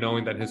being there,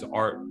 knowing that his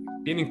art,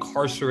 being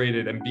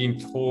incarcerated and being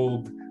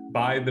told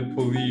by the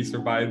police or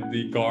by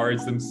the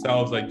guards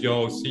themselves, like,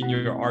 yo, seeing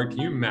your art, can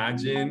you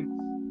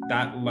imagine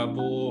that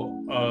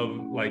level of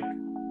like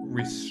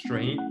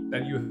restraint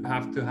that you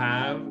have to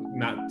have,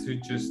 not to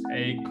just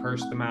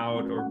curse them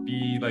out or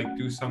like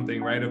do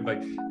something, right, of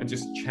like, and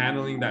just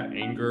channeling that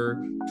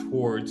anger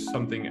towards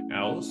something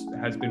else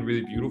has been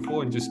really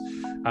beautiful. And just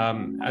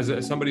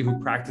as somebody who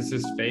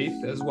practices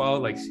faith as well,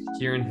 like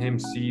hearing him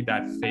see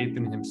that faith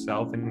in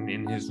himself and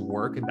in his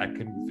work, and that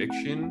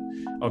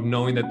conviction of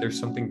knowing that there's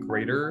something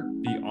greater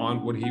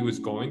beyond what he was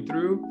going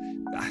through,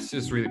 that's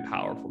just really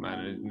powerful, man.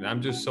 And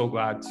I'm just so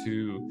glad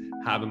to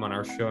have him on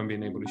our show and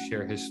being able to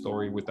share his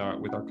story with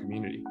our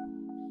community.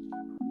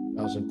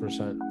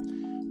 1000%.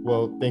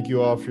 Well, thank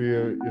you all for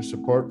your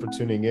support, for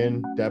tuning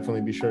in.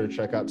 Definitely be sure to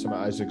check out some of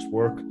Isaac's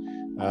work.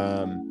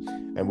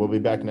 And we'll be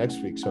back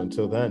next week. So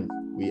until then,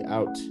 we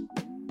out.